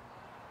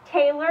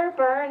 Taylor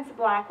Burns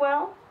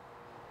Blackwell,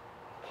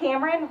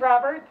 Cameron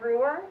Robert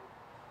Brewer,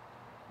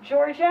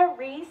 Georgia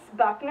Reese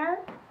Buckner,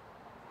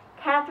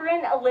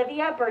 Catherine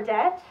Olivia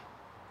Burdett,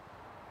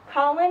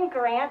 Colin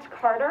Grant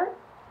Carter,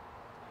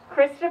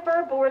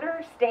 Christopher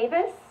Borders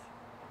Davis,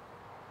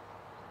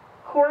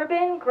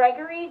 Corbin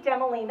Gregory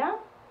Demolina,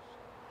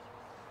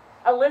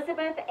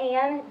 Elizabeth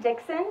Ann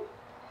Dixon,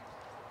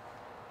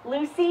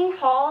 Lucy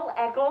Hall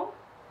Eckel,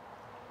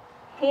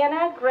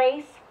 Hannah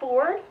Grace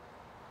Ford,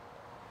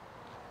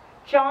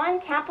 John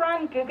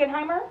Capron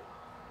Guggenheimer,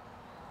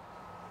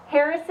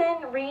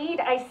 Harrison Reed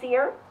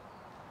Isier,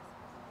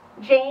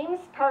 James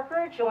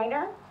Parker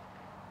Joyner,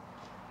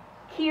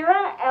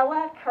 Kira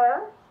Ella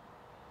Kerr,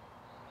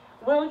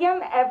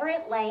 William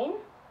Everett Lane,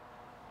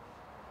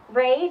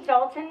 Ray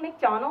Dalton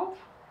McDonald,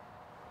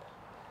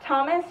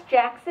 Thomas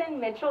Jackson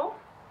Mitchell,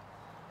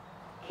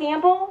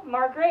 Campbell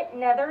Margaret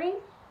Nethery,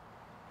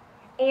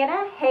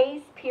 Anna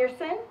Hayes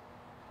Pearson,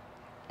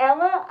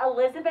 Ella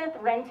Elizabeth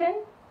Renton,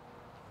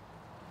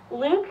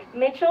 Luke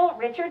Mitchell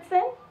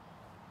Richardson,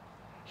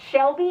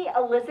 Shelby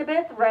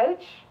Elizabeth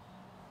Roach,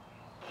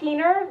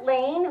 Keener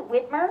Lane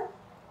Whitmer,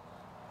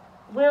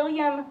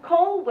 William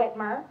Cole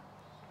Whitmer,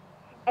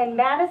 and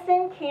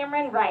Madison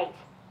Cameron Wright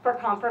for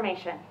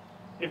confirmation.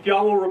 If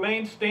y'all will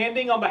remain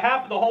standing, on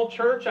behalf of the whole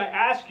church, I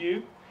ask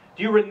you,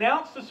 do you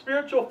renounce the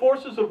spiritual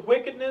forces of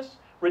wickedness,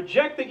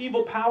 reject the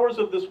evil powers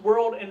of this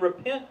world, and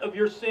repent of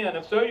your sin?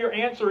 If so, your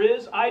answer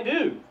is, I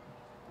do.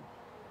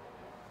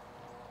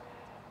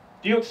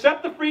 Do you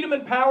accept the freedom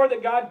and power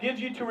that God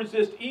gives you to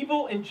resist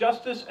evil,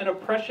 injustice, and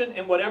oppression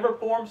in whatever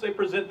forms they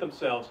present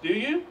themselves? Do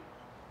you?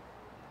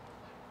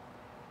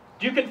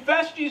 Do you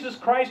confess Jesus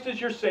Christ as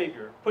your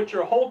Savior, put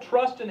your whole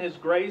trust in His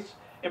grace,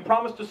 and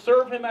promise to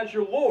serve Him as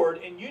your Lord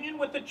in union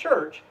with the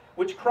church,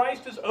 which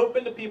Christ has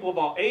opened to people of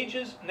all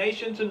ages,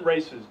 nations, and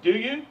races? Do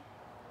you?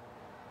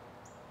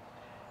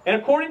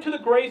 And according to the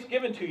grace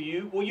given to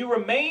you, will you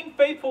remain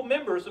faithful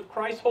members of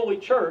Christ's holy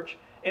church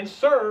and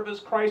serve as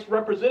Christ's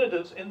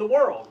representatives in the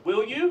world?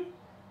 Will you?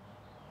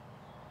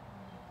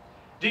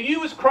 Do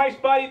you, as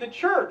Christ's body, the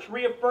church,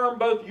 reaffirm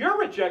both your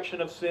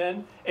rejection of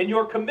sin and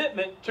your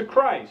commitment to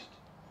Christ?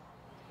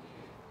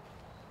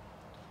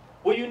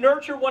 Will you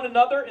nurture one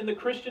another in the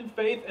Christian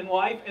faith and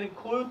life and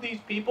include these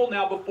people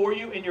now before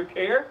you in your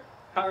care,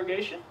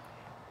 congregation?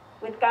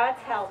 With God's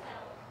help,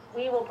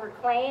 we will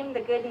proclaim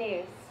the good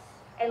news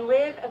and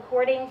live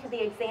according to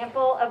the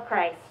example of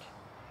Christ.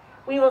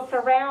 We will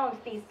surround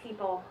these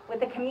people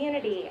with a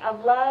community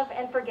of love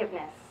and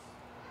forgiveness,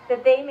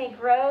 that they may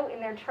grow in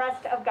their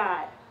trust of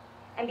God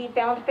and be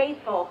found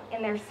faithful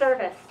in their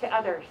service to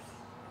others.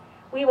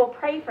 We will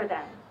pray for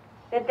them,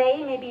 that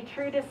they may be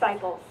true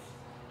disciples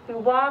who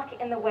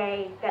walk in the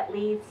way that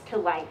leads to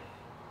life.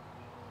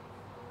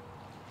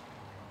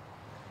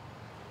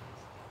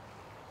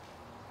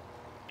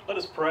 Let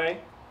us pray.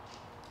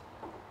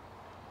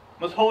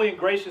 Most holy and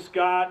gracious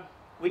God,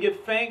 we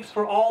give thanks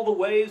for all the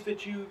ways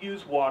that you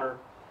use water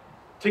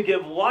to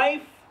give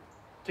life,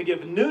 to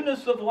give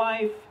newness of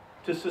life,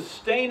 to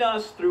sustain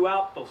us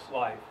throughout this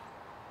life.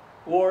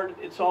 Lord,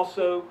 it's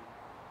also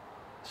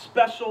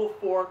special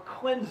for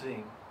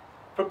cleansing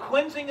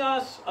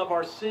us of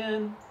our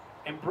sin,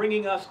 and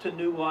bringing us to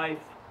new life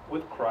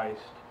with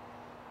Christ.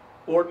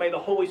 Lord, may the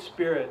Holy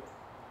Spirit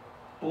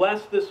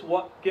bless this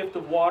gift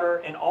of water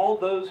and all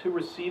those who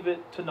receive it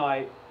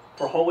tonight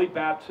for holy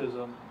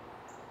baptism,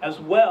 as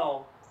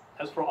well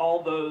as for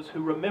all those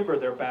who remember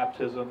their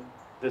baptism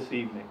this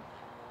evening.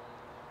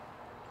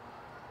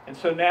 And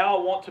so now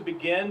I want to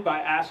begin by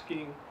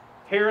asking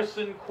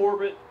Harrison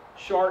Corbett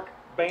Shark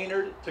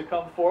Baynard to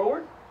come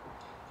forward.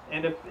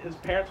 And if his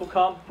parents will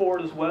come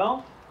forward as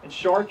well. And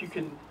Shark, you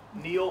can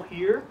kneel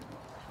here.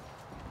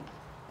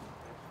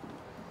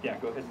 Yeah,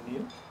 go ahead and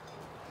kneel.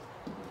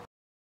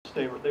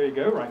 Stay right there. You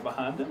go, right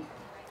behind him.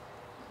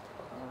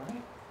 All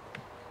right.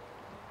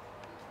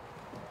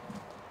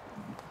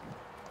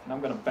 And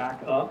I'm going to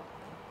back up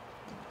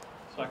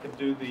so I can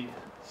do the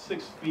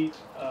 6 feet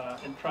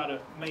and try to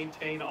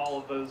maintain all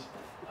of those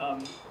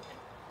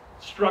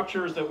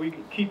structures that we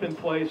keep in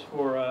place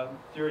for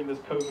during this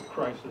COVID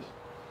crisis.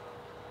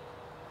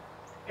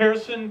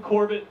 Harrison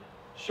Corbett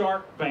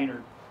Shark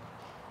Baynard,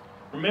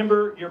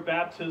 remember your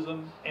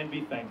baptism and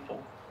be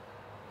thankful.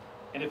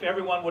 And if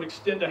everyone would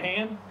extend a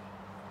hand,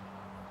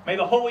 may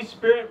the Holy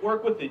Spirit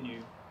work within you,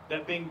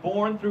 that being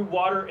born through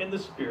water and the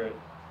Spirit,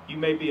 you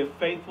may be a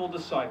faithful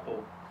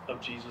disciple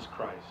of Jesus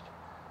Christ.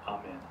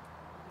 Amen.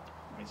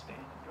 Let me stand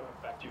and go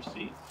back to your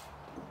seat.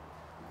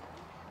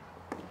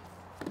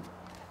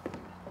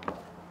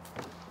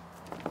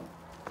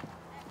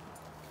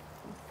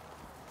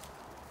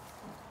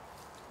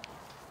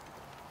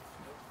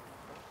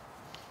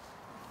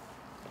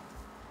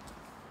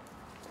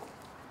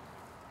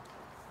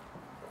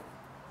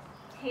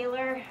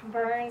 Taylor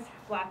Burns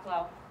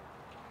Blackwell,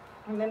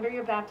 remember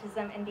your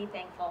baptism and be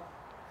thankful.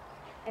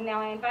 And now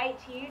I invite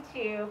you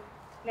to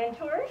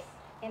mentors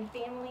and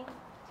family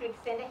to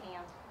extend a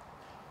hand.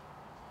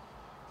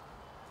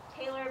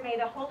 Taylor, may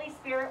the Holy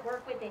Spirit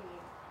work within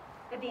you,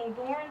 that being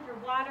born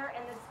through water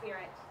and the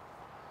Spirit,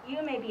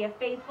 you may be a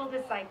faithful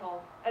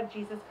disciple of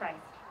Jesus Christ.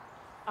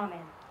 Amen.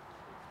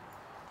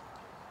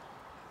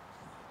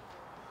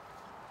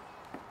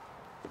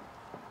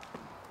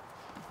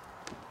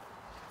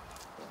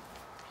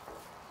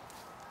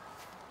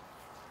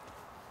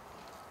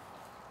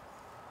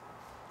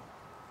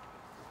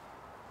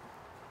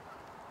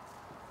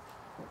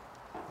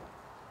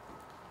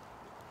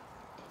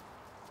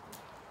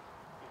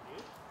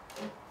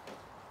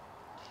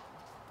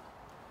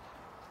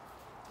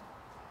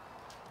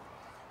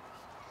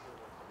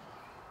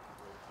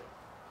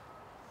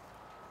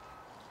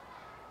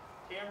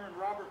 Cameron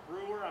Robert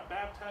Brewer, I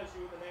baptize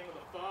you in the name of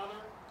the Father,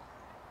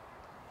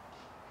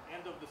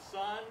 and of the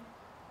Son,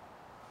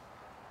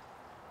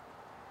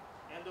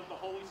 and of the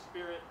Holy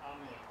Spirit.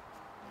 Amen.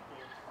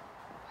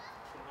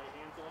 Can lay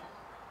hands on him.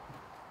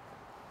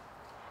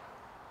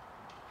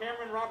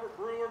 Cameron Robert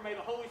Brewer, may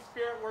the Holy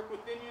Spirit work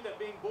within you, that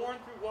being born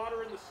through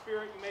water and the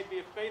Spirit, you may be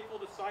a faithful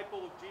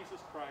disciple of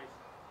Jesus Christ.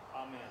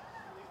 Amen.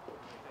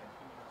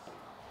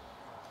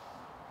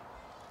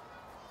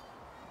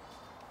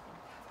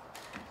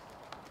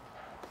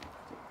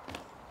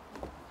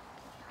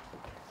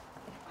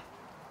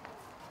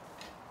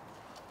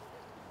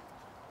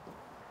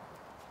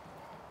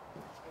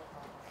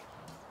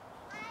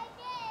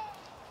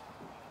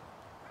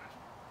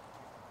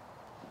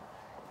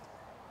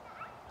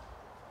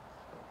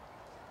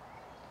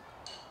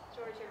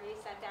 Georgia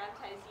Reese, I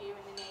baptize you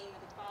in the name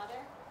of the Father,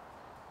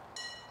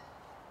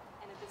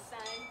 and of the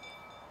Son,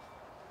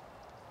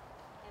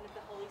 and of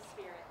the Holy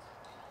Spirit.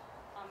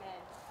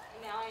 Amen.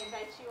 And now I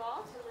invite you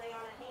all to lay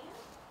on a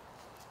hand.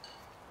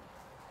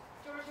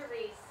 Georgia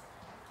Reese,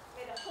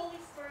 may the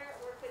Holy Spirit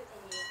work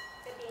within you,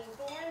 that being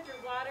born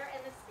through water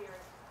and the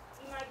Spirit,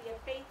 you might be a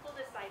faithful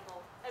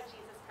disciple of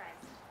Jesus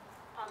Christ.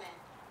 Amen.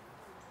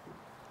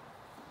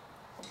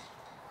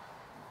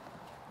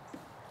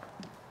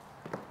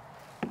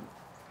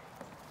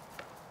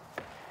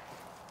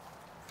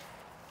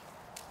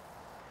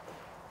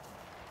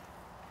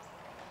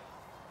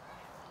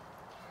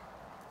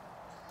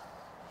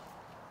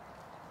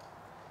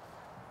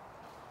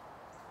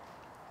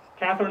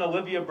 Catherine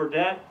Olivia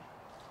Burdett,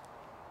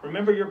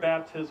 remember your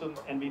baptism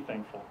and be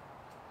thankful.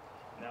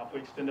 Now if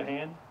we extend a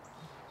hand.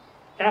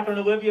 Catherine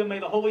Olivia, may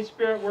the Holy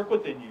Spirit work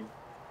within you,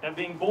 that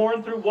being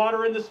born through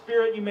water and the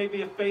Spirit, you may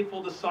be a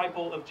faithful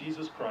disciple of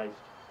Jesus Christ.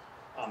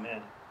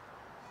 Amen.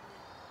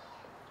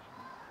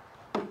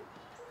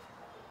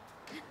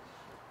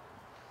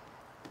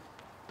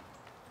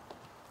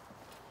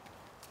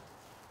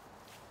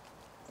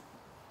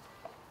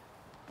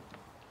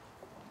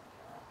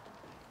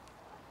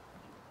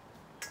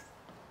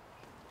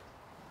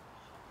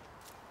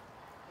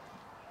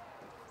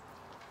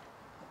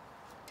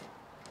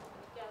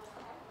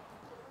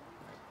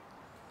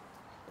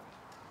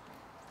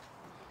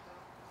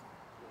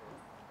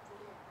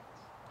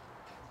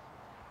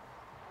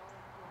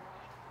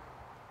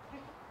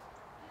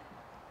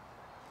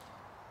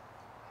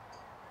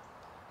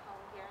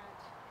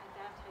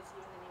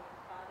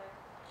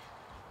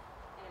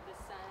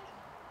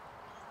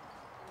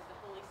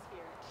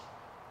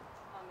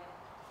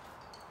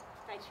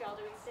 I invite you all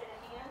to extend a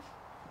hand.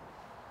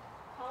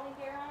 Holly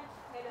Garrett,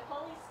 may the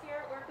Holy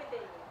Spirit work within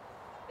you,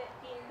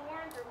 that being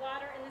born through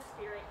water and the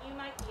Spirit, you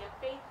might be a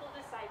faithful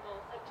disciple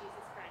of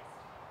Jesus Christ.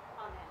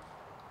 Amen.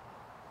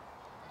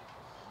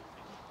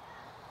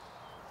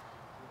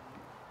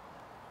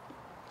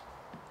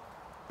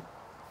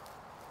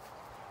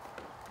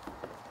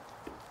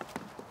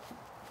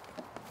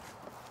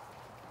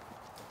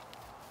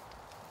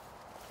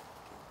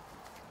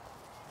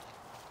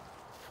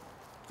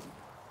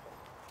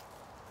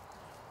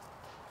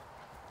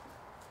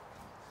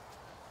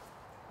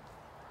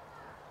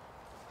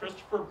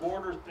 Christopher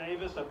Borders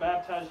Davis, I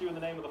baptize you in the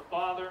name of the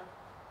Father,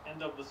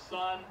 and of the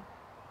Son,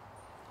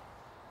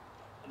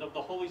 and of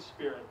the Holy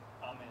Spirit.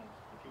 Amen.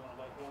 If you want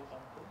to lay hands on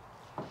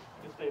him,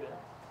 you can stay there.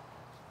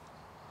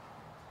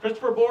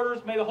 Christopher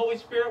Borders, may the Holy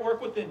Spirit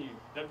work within you,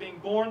 that being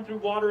born through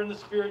water and the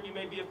Spirit, you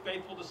may be a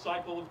faithful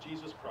disciple of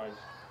Jesus Christ.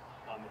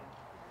 Amen.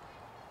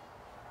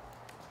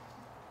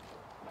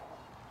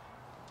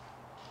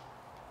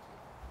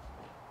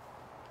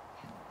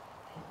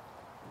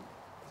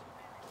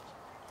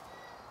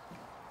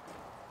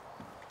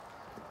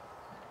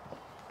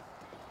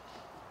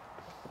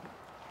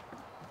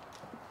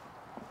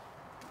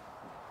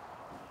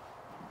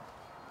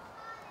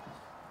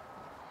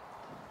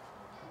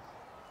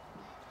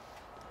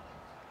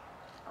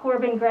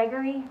 Corbin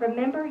Gregory,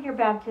 remember your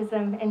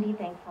baptism and be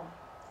thankful.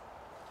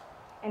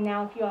 And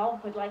now if you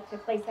all would like to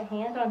place a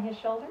hand on his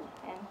shoulder.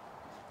 And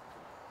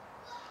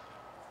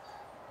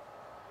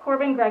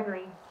Corbin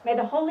Gregory, may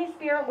the Holy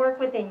Spirit work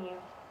within you,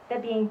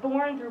 that being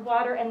born through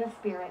water and the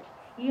Spirit,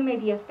 you may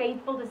be a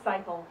faithful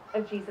disciple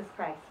of Jesus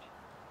Christ.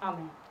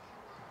 Amen.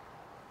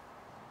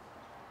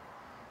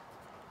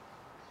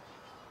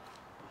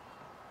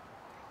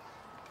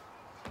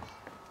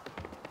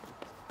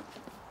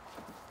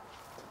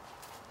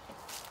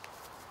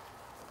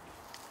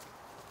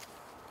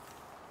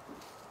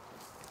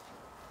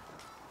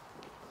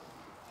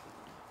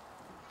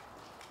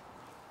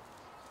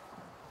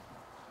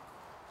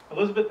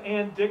 Elizabeth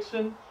Ann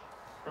Dixon,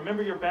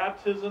 remember your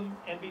baptism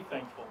and be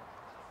thankful.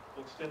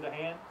 We'll extend a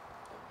hand.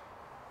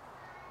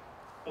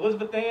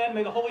 Elizabeth Ann,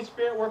 may the Holy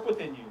Spirit work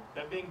within you,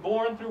 that being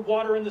born through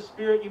water and the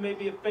Spirit, you may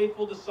be a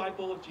faithful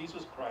disciple of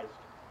Jesus Christ.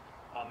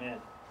 Amen.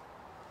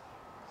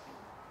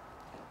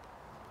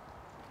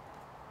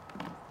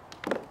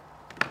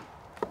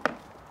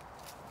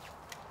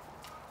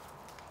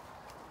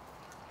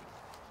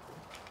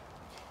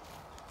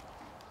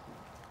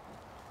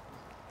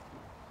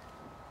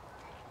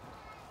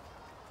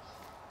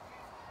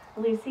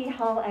 Lucy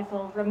Hall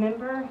Eckel,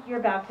 remember your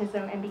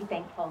baptism and be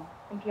thankful.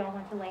 If you all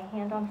want to lay a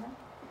hand on her.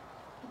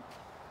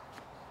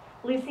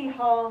 Lucy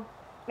Hall,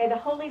 may the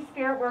Holy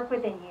Spirit work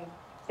within you,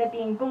 that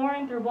being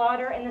born through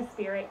water and the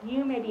Spirit,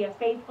 you may be a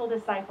faithful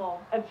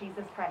disciple of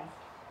Jesus Christ.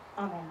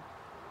 Amen.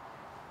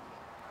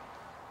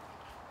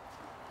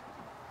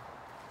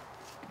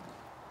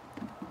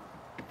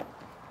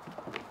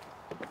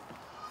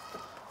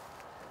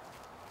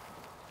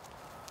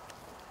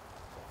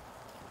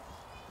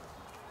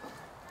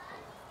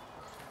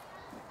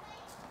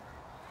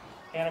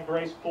 Hannah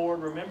Grace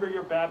Ford, remember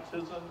your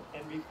baptism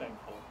and be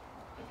thankful.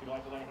 If you'd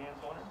like to lay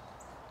hands on her.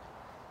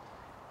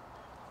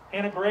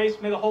 Hannah Grace,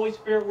 may the Holy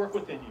Spirit work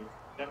within you,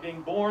 that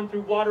being born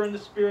through water and the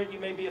Spirit, you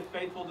may be a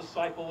faithful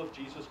disciple of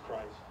Jesus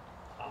Christ.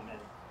 Amen.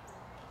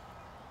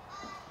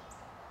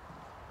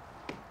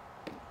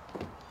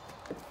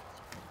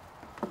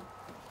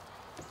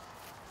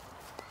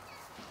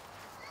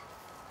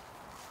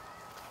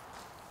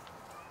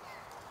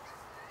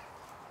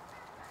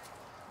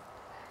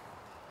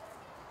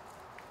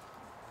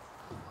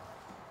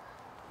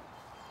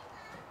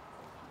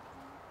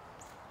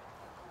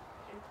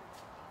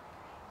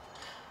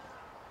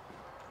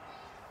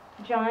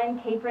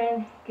 John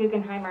Capron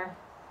Guggenheimer,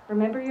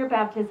 remember your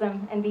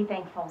baptism and be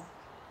thankful.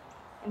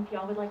 And if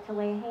y'all would like to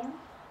lay a hand.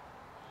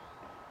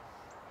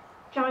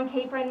 John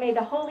Capron, may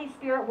the Holy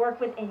Spirit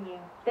work within you,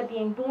 that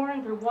being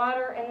born through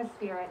water and the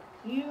Spirit,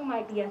 you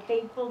might be a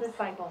faithful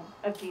disciple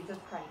of Jesus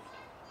Christ.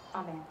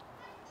 Amen.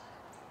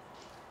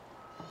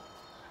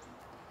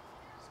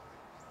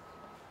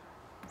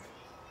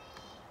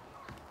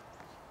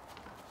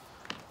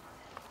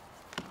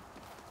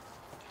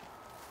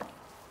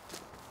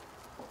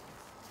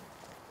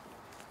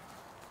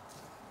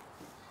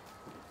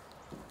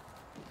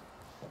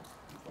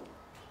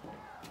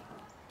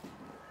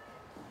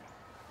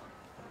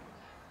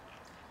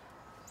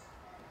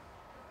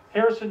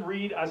 Harrison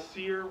Reed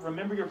Asir,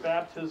 remember your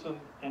baptism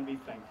and be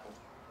thankful.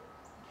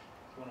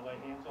 You want to lay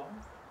hands on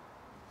him?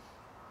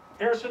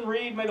 Harrison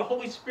Reed, may the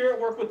Holy Spirit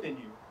work within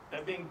you,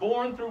 that being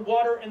born through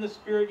water and the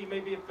Spirit, you may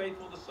be a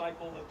faithful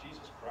disciple of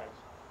Jesus Christ.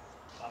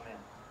 Amen.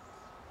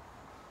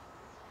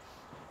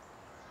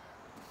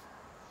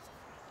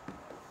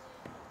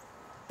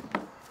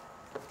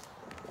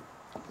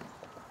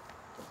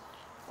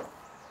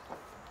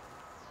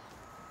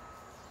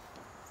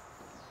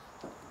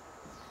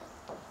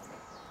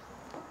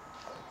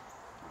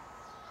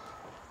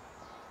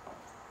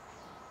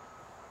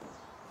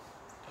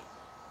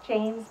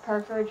 James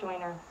Parker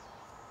Joyner,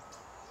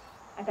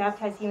 I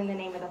baptize you in the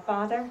name of the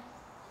Father,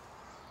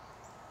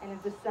 and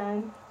of the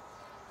Son,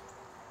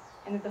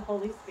 and and of the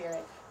Holy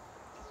Spirit.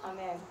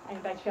 Amen. I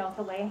invite you all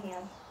to lay a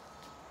hand.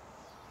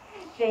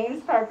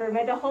 James Parker,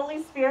 may the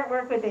Holy Spirit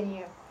work within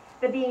you,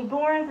 that being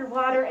born through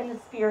water and the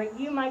Spirit,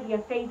 you might be a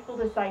faithful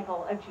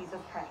disciple of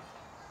Jesus Christ.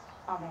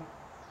 Amen.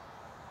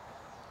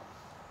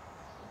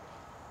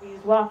 We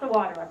use lots of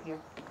water up here.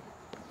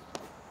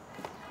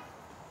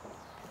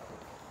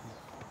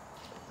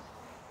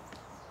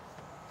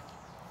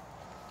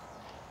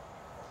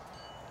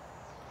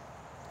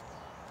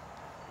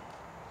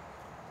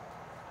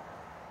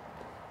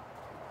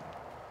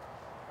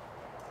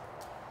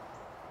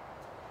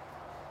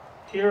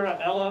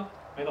 Kira, Ella,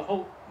 may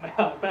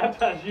I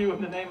baptize you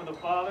in the name of the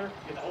Father,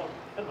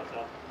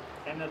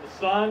 and of the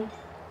Son,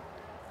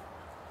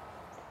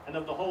 and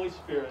of the Holy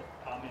Spirit.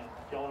 Amen.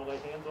 If y'all want to lay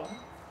hands on her.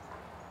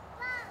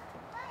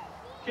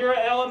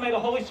 Kira, Ella, may the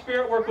Holy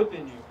Spirit work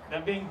within you,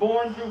 that being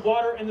born through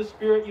water and the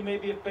Spirit, you may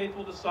be a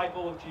faithful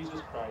disciple of Jesus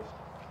Christ.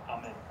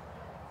 Amen.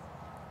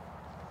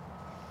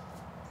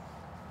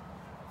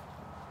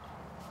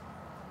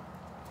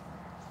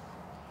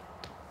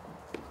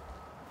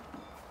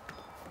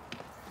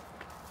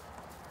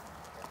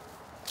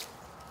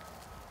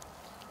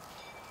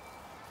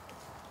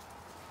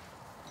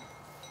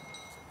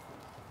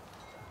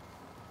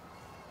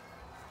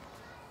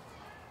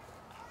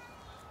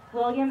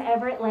 William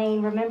Everett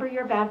Lane, remember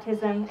your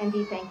baptism and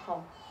be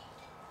thankful.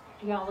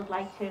 If y'all would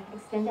like to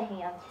extend a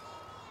hand.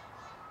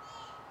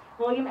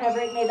 William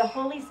Everett, may the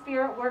Holy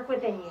Spirit work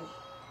within you,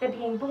 that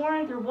being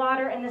born through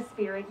water and the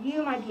Spirit,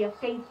 you might be a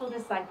faithful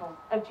disciple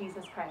of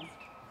Jesus Christ.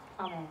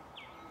 Amen.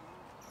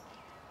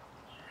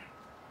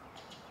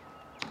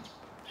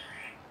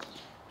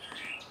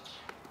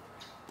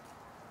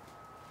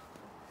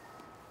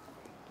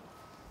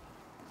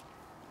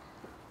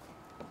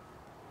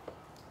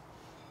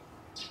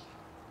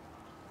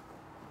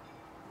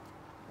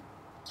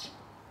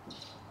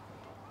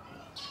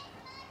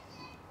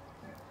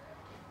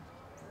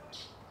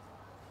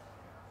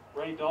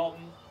 Ray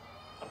Dalton,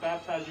 I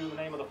baptize you in the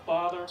name of the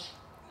Father,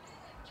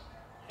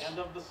 and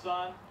of the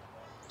Son,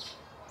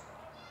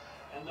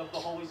 and of the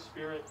Holy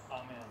Spirit.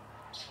 Amen.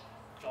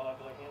 Y'all have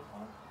to lay hands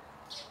on it.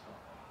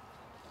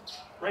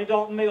 Ray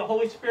Dalton, may the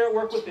Holy Spirit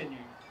work within you,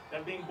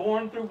 that being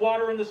born through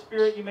water and the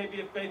Spirit, you may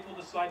be a faithful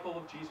disciple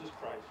of Jesus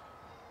Christ.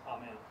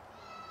 Amen.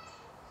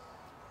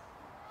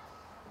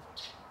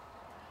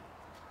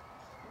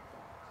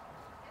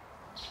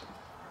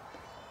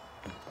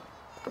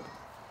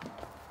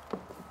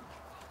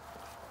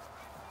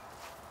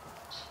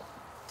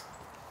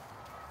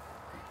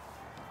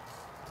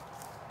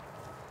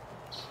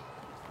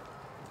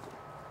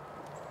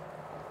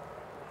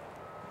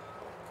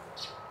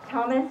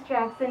 Thomas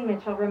Jackson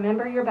Mitchell,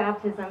 remember your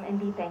baptism and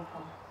be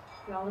thankful.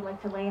 You all would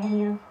like to lay a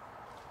hand?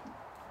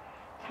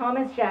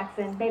 Thomas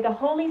Jackson, may the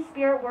Holy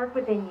Spirit work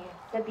within you,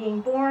 that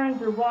being born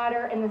through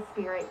water and the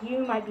Spirit, you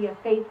might be a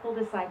faithful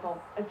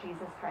disciple of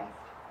Jesus Christ.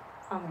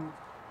 Amen.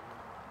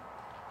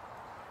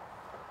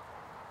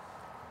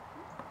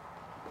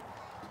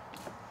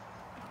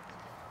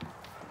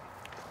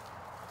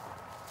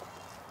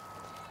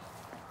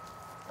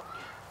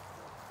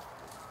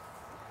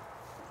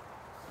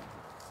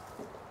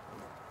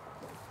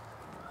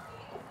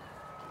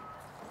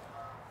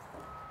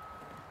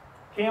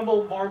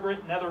 Campbell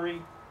Margaret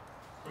Nethery,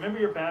 remember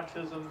your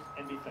baptism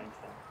and be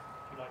thankful.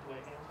 Would you like to lay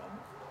hands on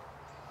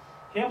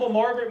it? Campbell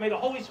Margaret, may the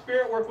Holy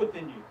Spirit work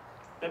within you,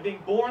 that being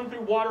born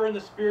through water and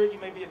the Spirit, you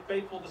may be a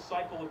faithful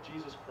disciple of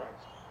Jesus Christ.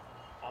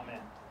 Amen.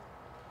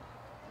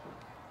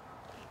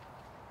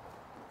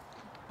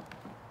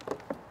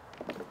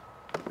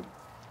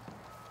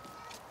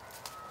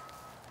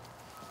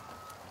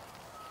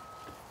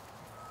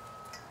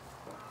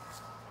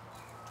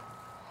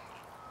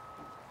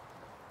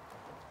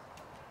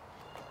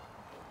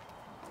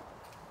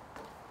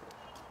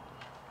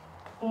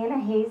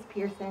 Anna Hayes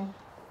Pearson,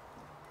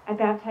 I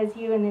baptize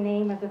you in the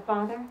name of the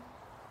Father,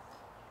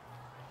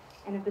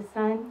 and of the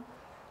Son,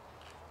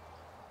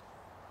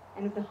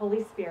 and of the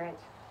Holy Spirit.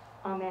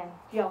 Amen.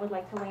 If y'all would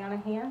like to lay on a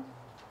hand.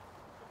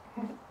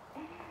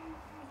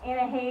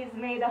 Anna Hayes,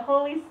 may the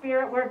Holy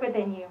Spirit work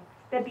within you,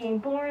 that being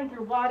born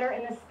through water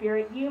and the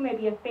Spirit, you may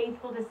be a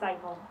faithful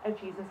disciple of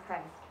Jesus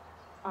Christ.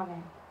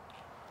 Amen.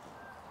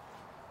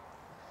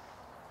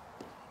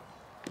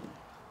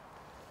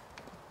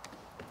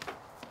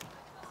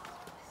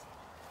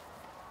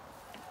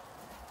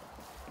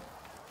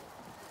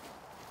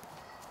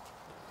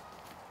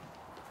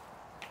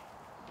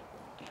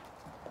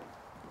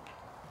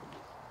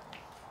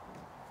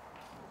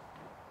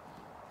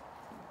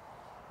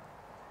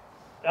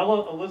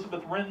 Ella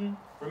Elizabeth Renton,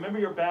 remember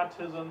your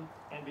baptism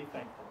and be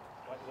thankful.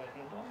 Would you like to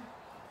lay hands on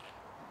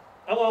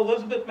it? Ella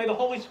Elizabeth, may the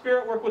Holy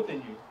Spirit work within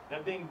you,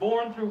 that being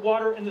born through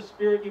water and the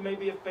Spirit, you may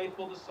be a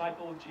faithful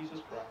disciple of Jesus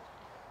Christ.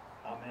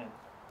 Amen.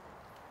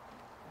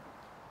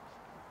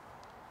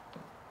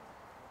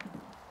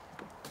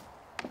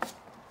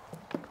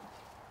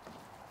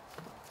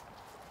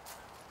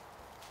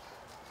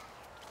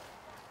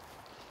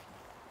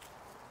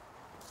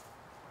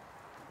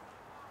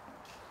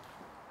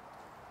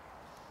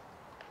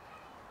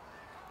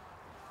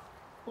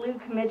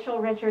 Luke Mitchell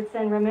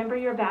Richardson, remember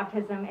your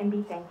baptism and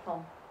be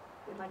thankful.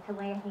 We'd like to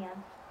lay a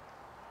hand.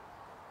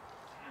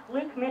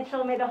 Luke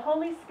Mitchell, may the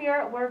Holy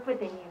Spirit work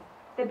within you,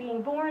 that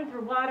being born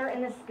through water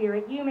and the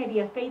Spirit, you may be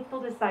a faithful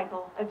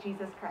disciple of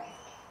Jesus Christ.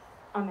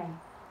 Amen.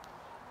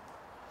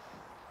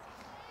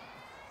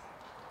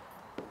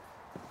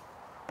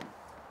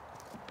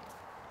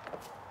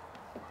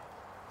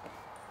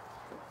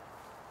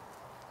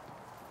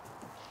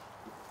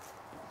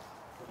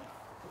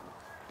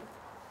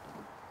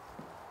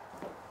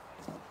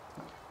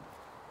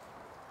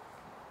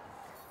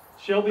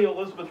 Shelby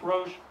Elizabeth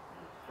Roche,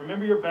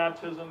 remember your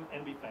baptism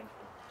and be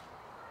thankful.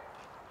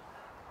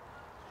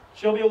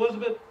 Shelby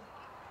Elizabeth,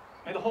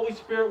 may the Holy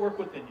Spirit work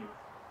within you,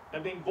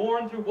 that being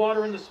born through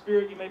water and the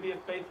Spirit, you may be a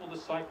faithful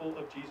disciple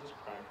of Jesus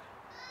Christ.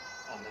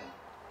 Amen.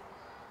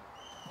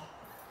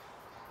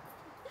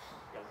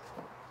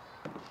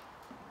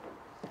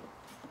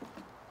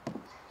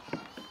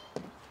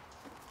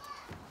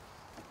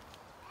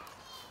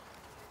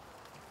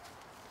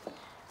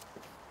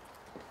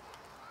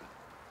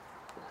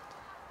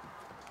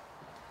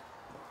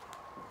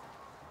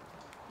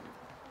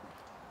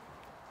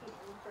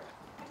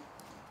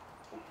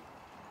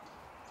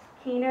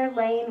 Keener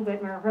Lane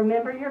Whitmer,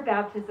 remember your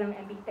baptism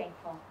and be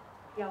thankful.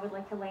 Y'all would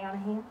like to lay on a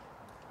hand?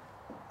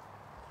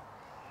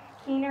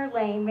 Keener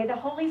Lane, may the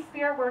Holy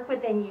Spirit work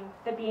within you,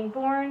 that being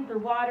born through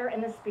water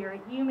and the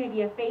Spirit, you may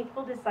be a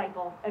faithful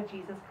disciple of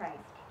Jesus Christ.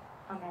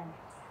 Amen.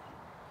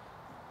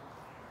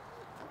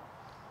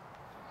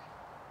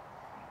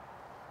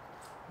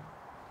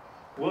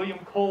 William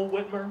Cole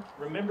Whitmer,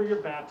 remember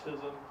your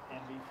baptism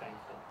and be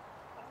thankful.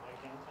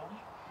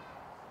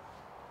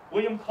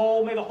 William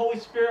Cole, may the Holy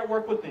Spirit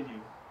work within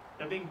you,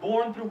 that being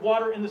born through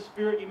water and the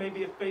Spirit, you may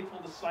be a faithful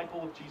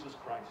disciple of Jesus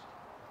Christ.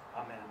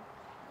 Amen.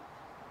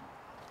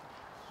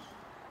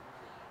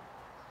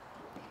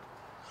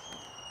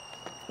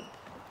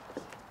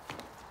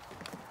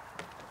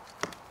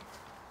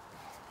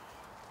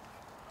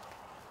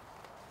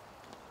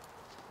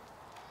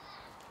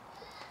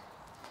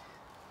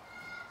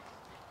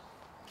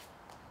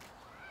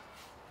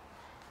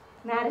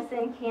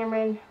 Madison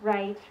Cameron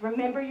Wright,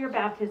 remember your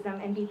baptism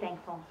and be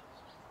thankful.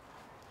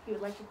 If you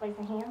would like to place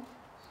a hand.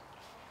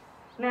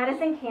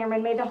 Madison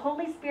Cameron, may the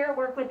Holy Spirit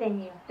work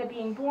within you, that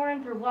being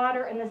born through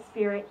water and the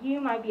Spirit,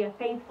 you might be a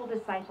faithful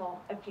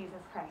disciple of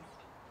Jesus Christ.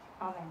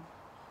 Amen.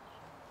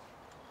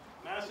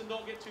 Madison,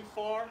 don't get too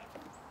far.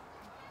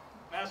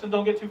 Madison,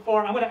 don't get too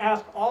far. I'm going to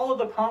ask all of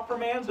the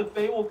confirmands if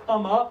they will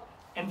come up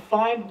and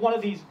find one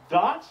of these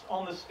dots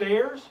on the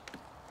stairs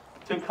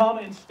to come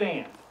and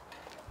stand.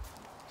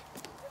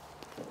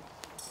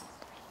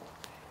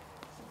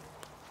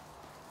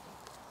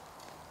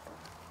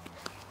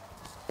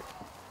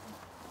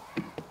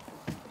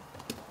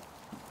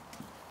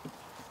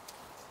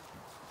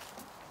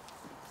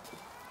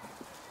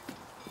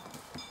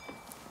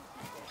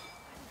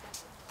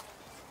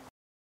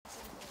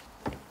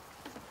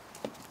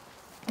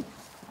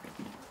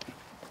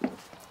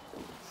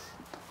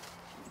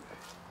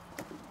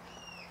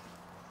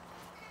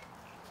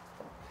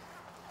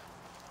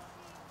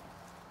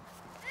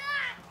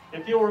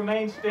 If you'll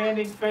remain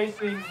standing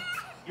facing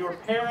your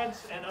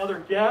parents and other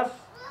guests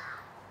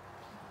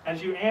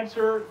as you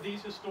answer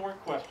these historic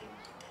questions.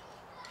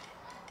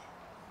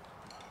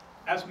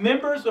 As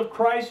members of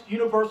Christ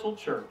Universal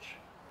Church,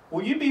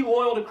 will you be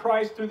loyal to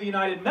Christ through the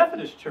United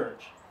Methodist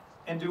Church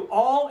and do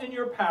all in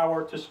your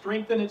power to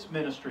strengthen its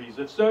ministries?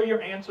 If so,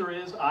 your answer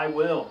is, I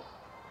will.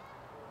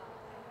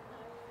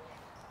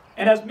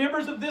 And as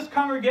members of this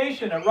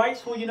congregation at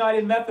Wrightsville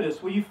United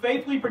Methodist, will you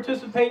faithfully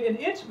participate in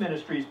its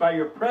ministries by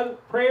your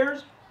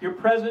prayers, your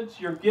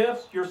presence, your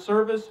gifts, your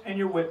service, and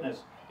your witness?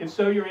 If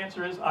so, your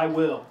answer is, I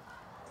will.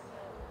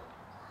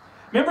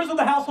 Members of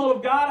the household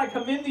of God, I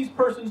commend these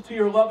persons to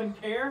your love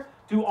and care.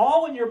 Do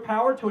all in your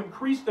power to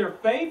increase their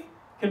faith,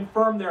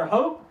 confirm their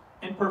hope,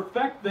 and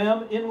perfect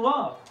them in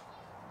love.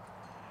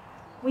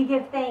 We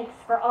give thanks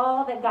for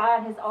all that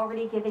God has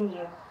already given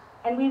you,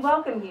 and we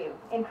welcome you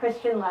in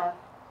Christian love.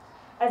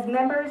 As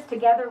members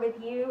together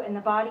with you in the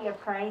body of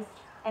Christ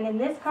and in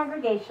this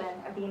congregation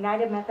of the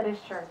United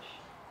Methodist Church,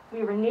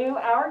 we renew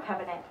our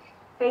covenant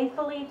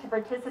faithfully to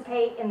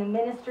participate in the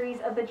ministries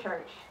of the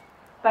church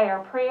by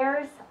our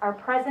prayers, our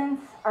presence,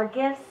 our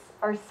gifts,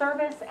 our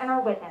service, and our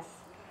witness,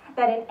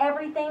 that in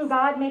everything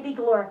God may be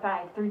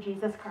glorified through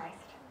Jesus Christ.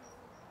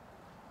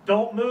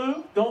 Don't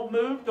move, don't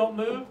move, don't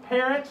move.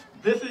 Parents,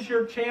 this is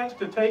your chance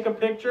to take a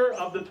picture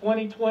of the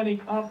 2020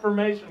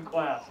 confirmation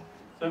class.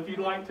 So if you'd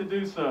like to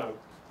do so.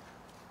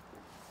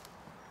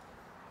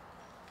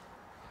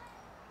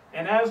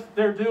 And as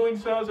they're doing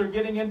so, as they're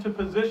getting into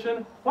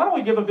position, why don't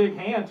we give a big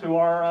hand to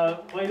our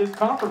latest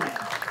confirmand.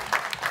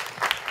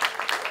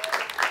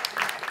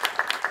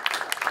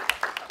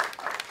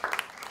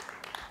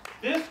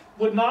 This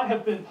would not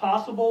have been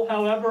possible,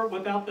 however,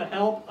 without the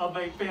help of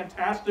a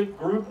fantastic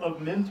group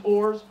of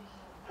mentors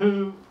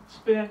who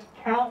spent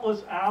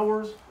countless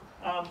hours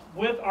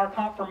with our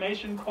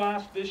confirmation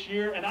class this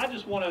year. And I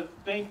just want to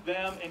thank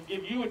them and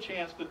give you a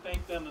chance to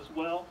thank them as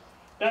well.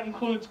 That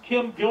includes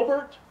Kim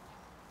Gilbert,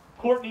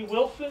 Courtney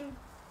Wilson,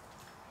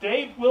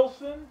 Dave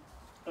Wilson,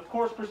 of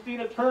course,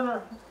 Christina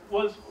Turner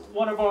was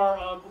one of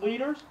our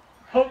leaders,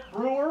 Hope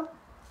Brewer,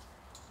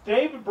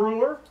 David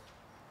Brewer,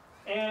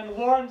 and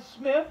Lauren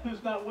Smith,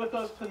 who's not with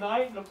us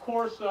tonight, and of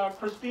course,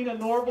 Christina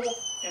Norval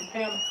and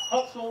Pam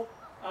Hutzel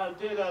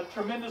did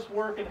tremendous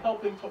work in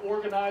helping to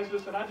organize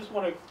this, and I just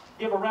want to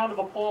give a round of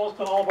applause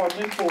to all of our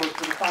mentors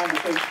for the time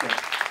that they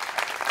spent.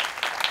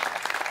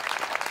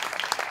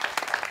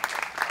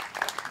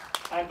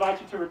 I invite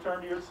you to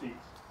return to your seats.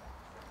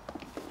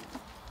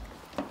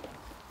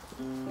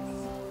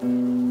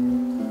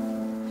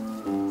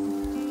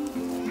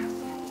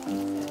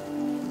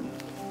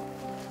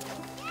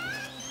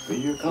 Will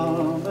you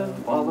come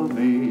and follow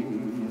me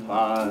if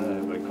I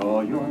would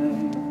call your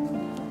name?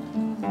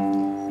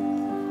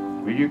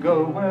 Will you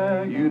go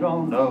where you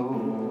don't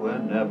know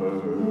and never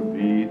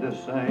be the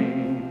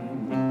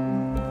same?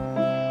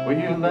 Will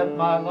you let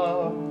my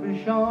love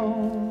be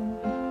shown?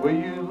 Will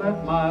you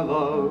let my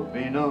love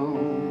be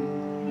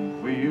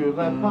known? Will you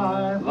let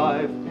my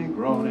life be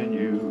grown in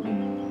you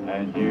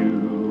and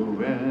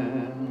you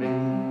in me?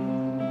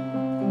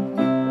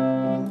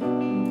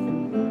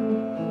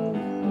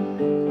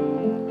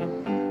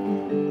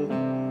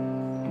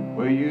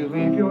 Will you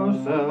leave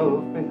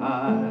yourself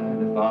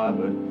behind if I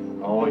would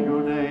call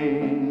your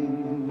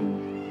name?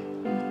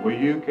 Will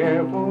you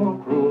care for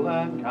cruel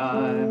and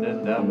kind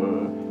and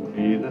never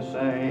be the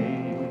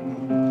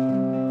same?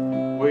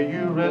 Will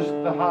you risk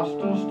the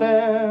hostile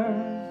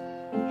stare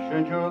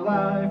should your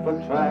life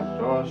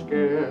attract or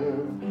scare?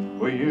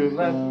 Will you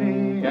let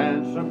me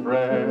answer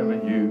prayer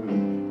in you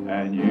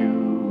and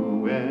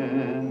you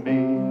in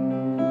me?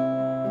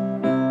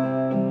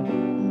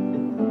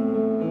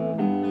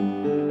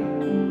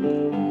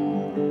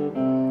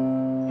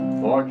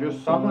 Lord, your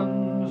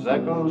summons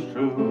echoes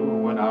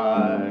true when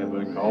I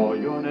would call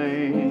your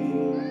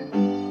name.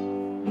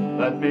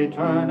 Let me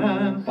turn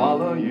and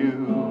follow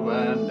you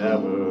and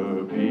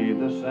never be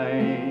the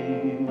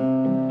same.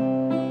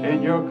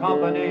 In your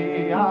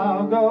company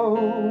I'll go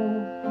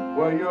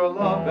where your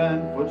love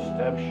and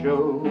footsteps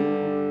show.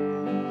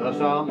 Thus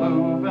I'll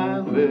move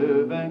and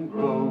live and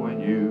grow in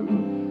you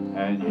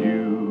and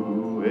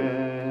you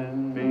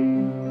in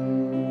me.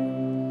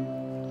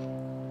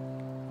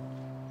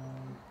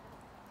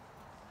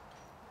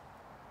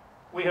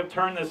 We have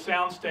turned this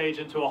soundstage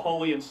into a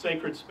holy and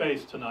sacred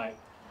space tonight.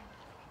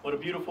 What a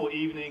beautiful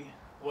evening.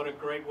 What a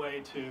great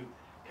way to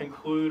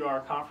conclude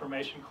our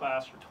confirmation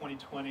class for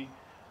 2020.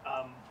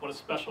 What a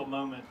special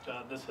moment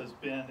this has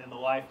been in the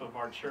life of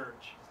our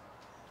church.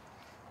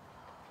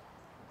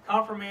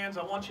 Confirmands,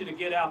 I want you to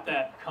get out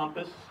that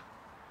compass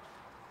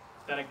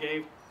that I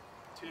gave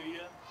to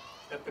you,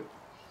 that the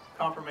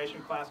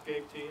confirmation class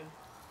gave to you.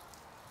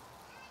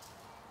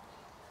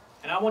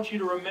 And I want you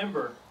to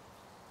remember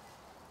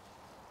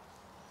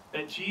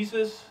that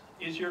Jesus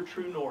is your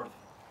true north,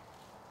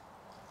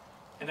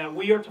 and that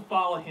we are to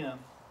follow him.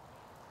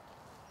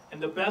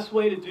 And the best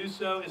way to do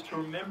so is to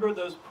remember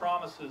those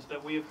promises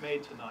that we have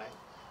made tonight.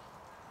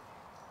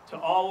 To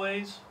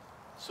always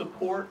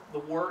support the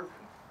work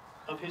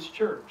of his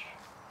church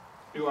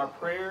through our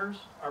prayers,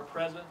 our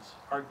presence,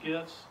 our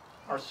gifts,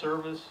 our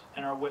service,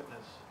 and our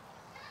witness.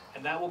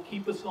 And that will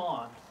keep us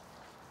on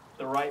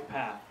the right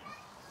path.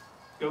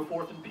 Go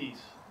forth in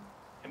peace.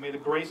 And may the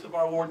grace of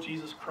our Lord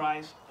Jesus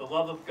Christ, the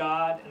love of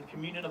God, and the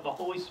communion of the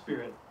Holy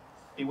Spirit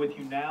be with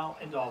you now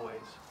and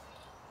always.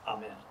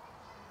 Amen.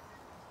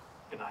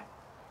 Good night.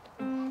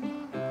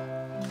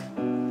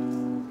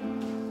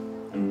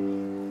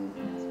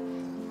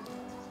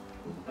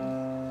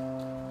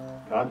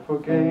 God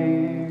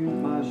forgave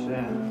my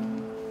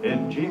sin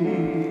in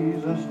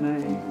Jesus'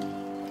 name.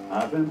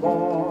 I've been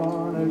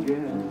born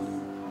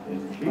again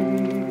in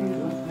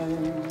Jesus'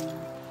 name.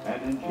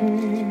 And in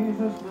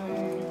Jesus'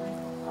 name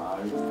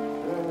I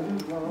share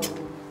his love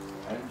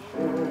and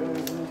share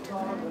his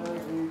love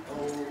as he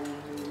told me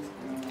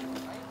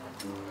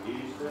to. He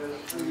says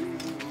freely,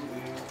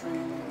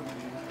 freely,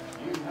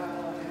 you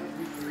have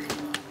the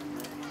freedom.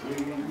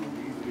 Freely,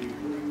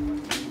 freely,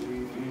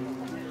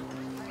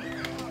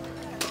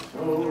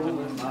 so in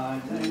my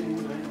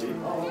name and be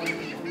all you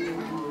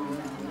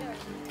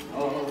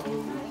all the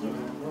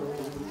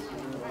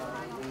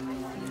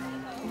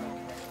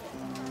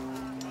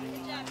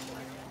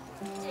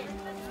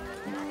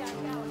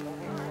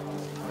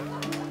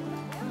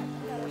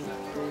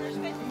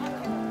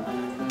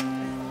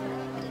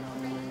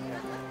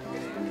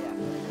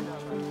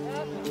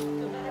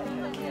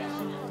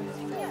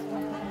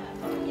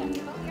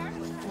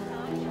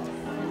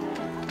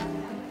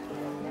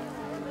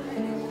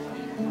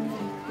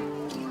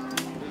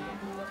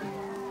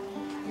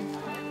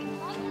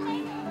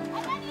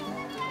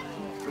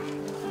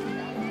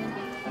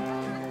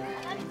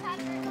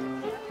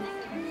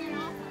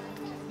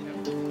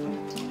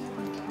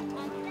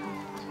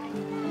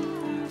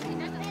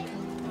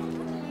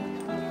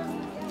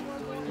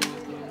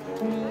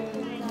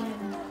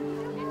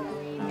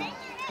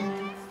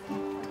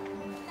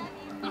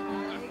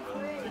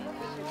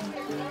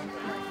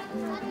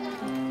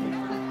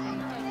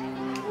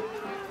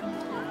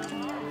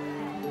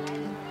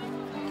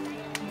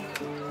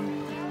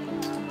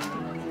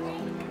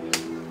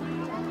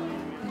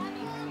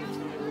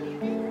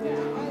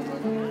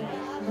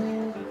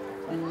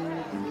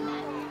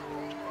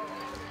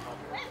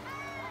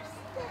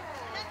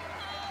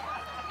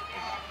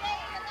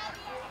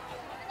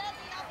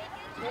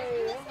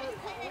Hey,